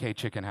to K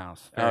Chicken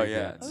House. Oh, Very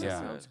yeah. good. That Yeah.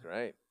 Sounds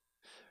great.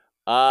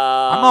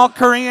 I'm all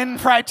Korean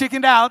fried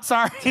chickened out.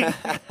 Sorry.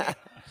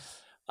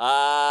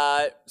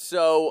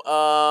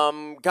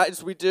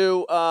 Guys, we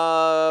do,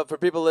 for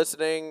people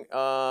listening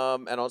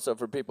and also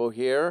for people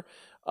here,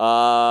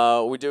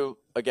 we do,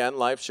 again,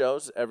 live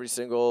shows every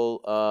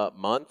single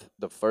month,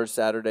 the first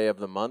Saturday of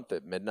the month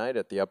at midnight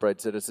at the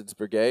Upright Citizens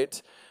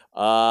Brigade.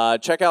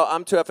 Check out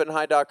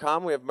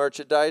I'm2FNHigh.com. We have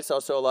merchandise,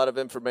 also a lot of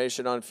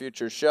information on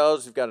future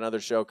shows. We've got another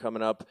show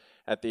coming up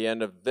at the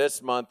end of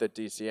this month at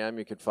DCM.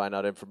 You can find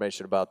out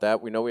information about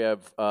that. We know we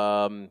have...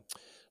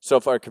 so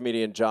far,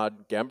 comedian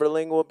John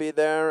Gemberling will be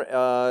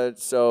there,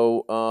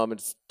 so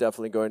it's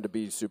definitely going to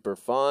be super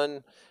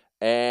fun.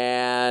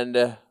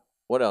 And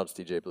what else,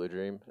 DJ Blue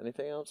Dream?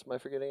 Anything else? Am I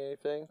forgetting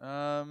anything?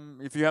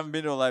 If you haven't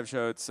been to a live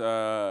show, it's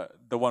the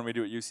one we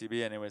do at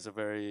UCB. Anyways, a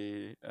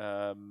very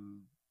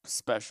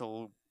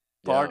special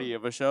party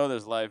of a show.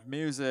 There's live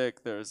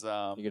music. There's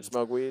You can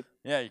smoke weed?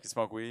 yeah, you can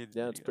smoke weed.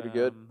 Yeah, it's pretty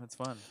good. It's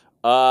fun.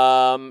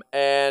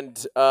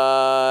 And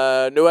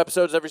new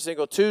episodes every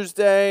single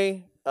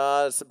Tuesday.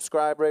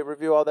 Subscribe, rate,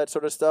 review, all that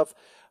sort of stuff.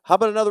 How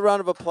about another round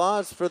of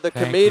applause for the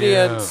Thank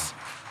comedians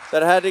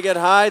that had to get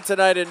high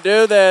tonight and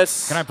do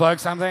this? Can I plug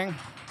something?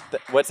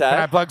 What's that? Can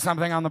I plug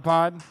something on the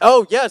pod?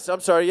 Oh, yes.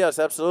 I'm sorry. Yes,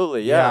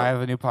 absolutely. I Yeah. have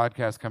a new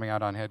podcast coming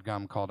out on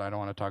HeadGum called I Don't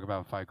Want to Talk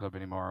About Fight Club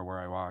Anymore, where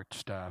I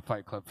watched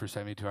Fight Club for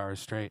 72 hours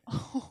straight.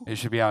 It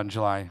should be out in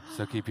July,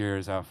 so keep your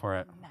ears out for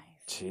it.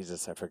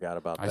 Jesus, I forgot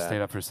about I that.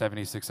 stayed up for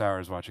 76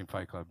 hours watching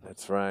Fight Club.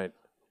 That's right.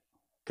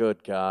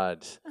 Good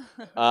God.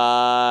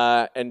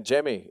 And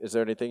Jamie, is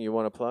there anything you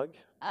want to plug?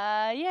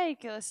 Yeah, you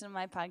can listen to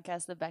my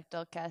podcast, The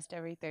Bechdel Cast,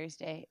 every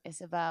Thursday. It's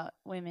about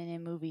women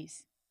in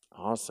movies.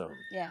 Awesome.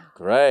 Yeah.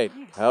 Great.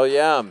 Hell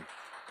yeah.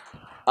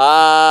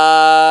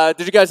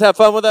 Did you guys have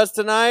fun with us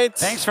tonight?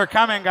 Thanks for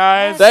coming,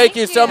 guys. Thank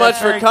you so much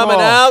for Very coming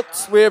cool.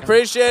 out. We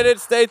appreciate it.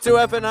 Stay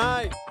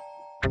 2FNI.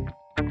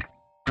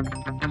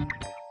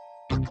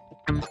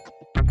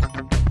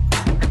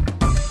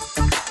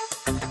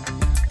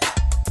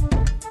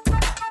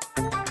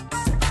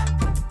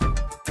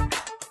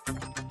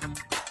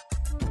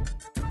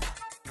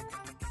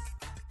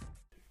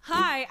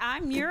 Hi,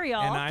 I'm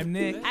Muriel. And I'm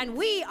Nick. And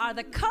we are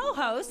the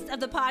co-hosts of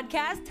the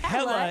podcast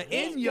Hella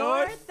in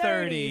Your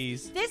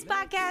 30s. This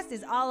podcast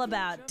is all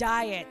about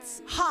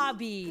diets,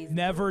 hobbies,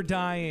 Never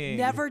dying.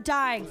 never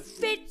dying,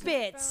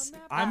 Fitbits.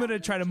 I'm going to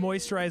try to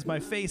moisturize my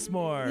face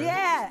more.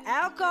 Yeah,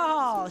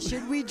 alcohol.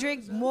 Should we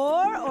drink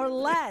more or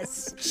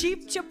less?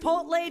 Cheap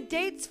Chipotle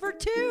dates for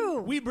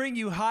two. We bring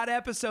you hot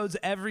episodes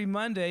every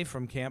Monday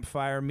from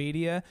Campfire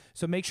Media,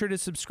 so make sure to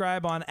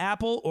subscribe on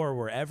Apple or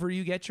wherever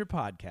you get your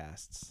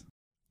podcasts.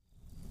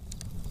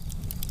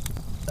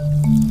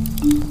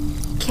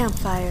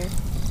 Campfire.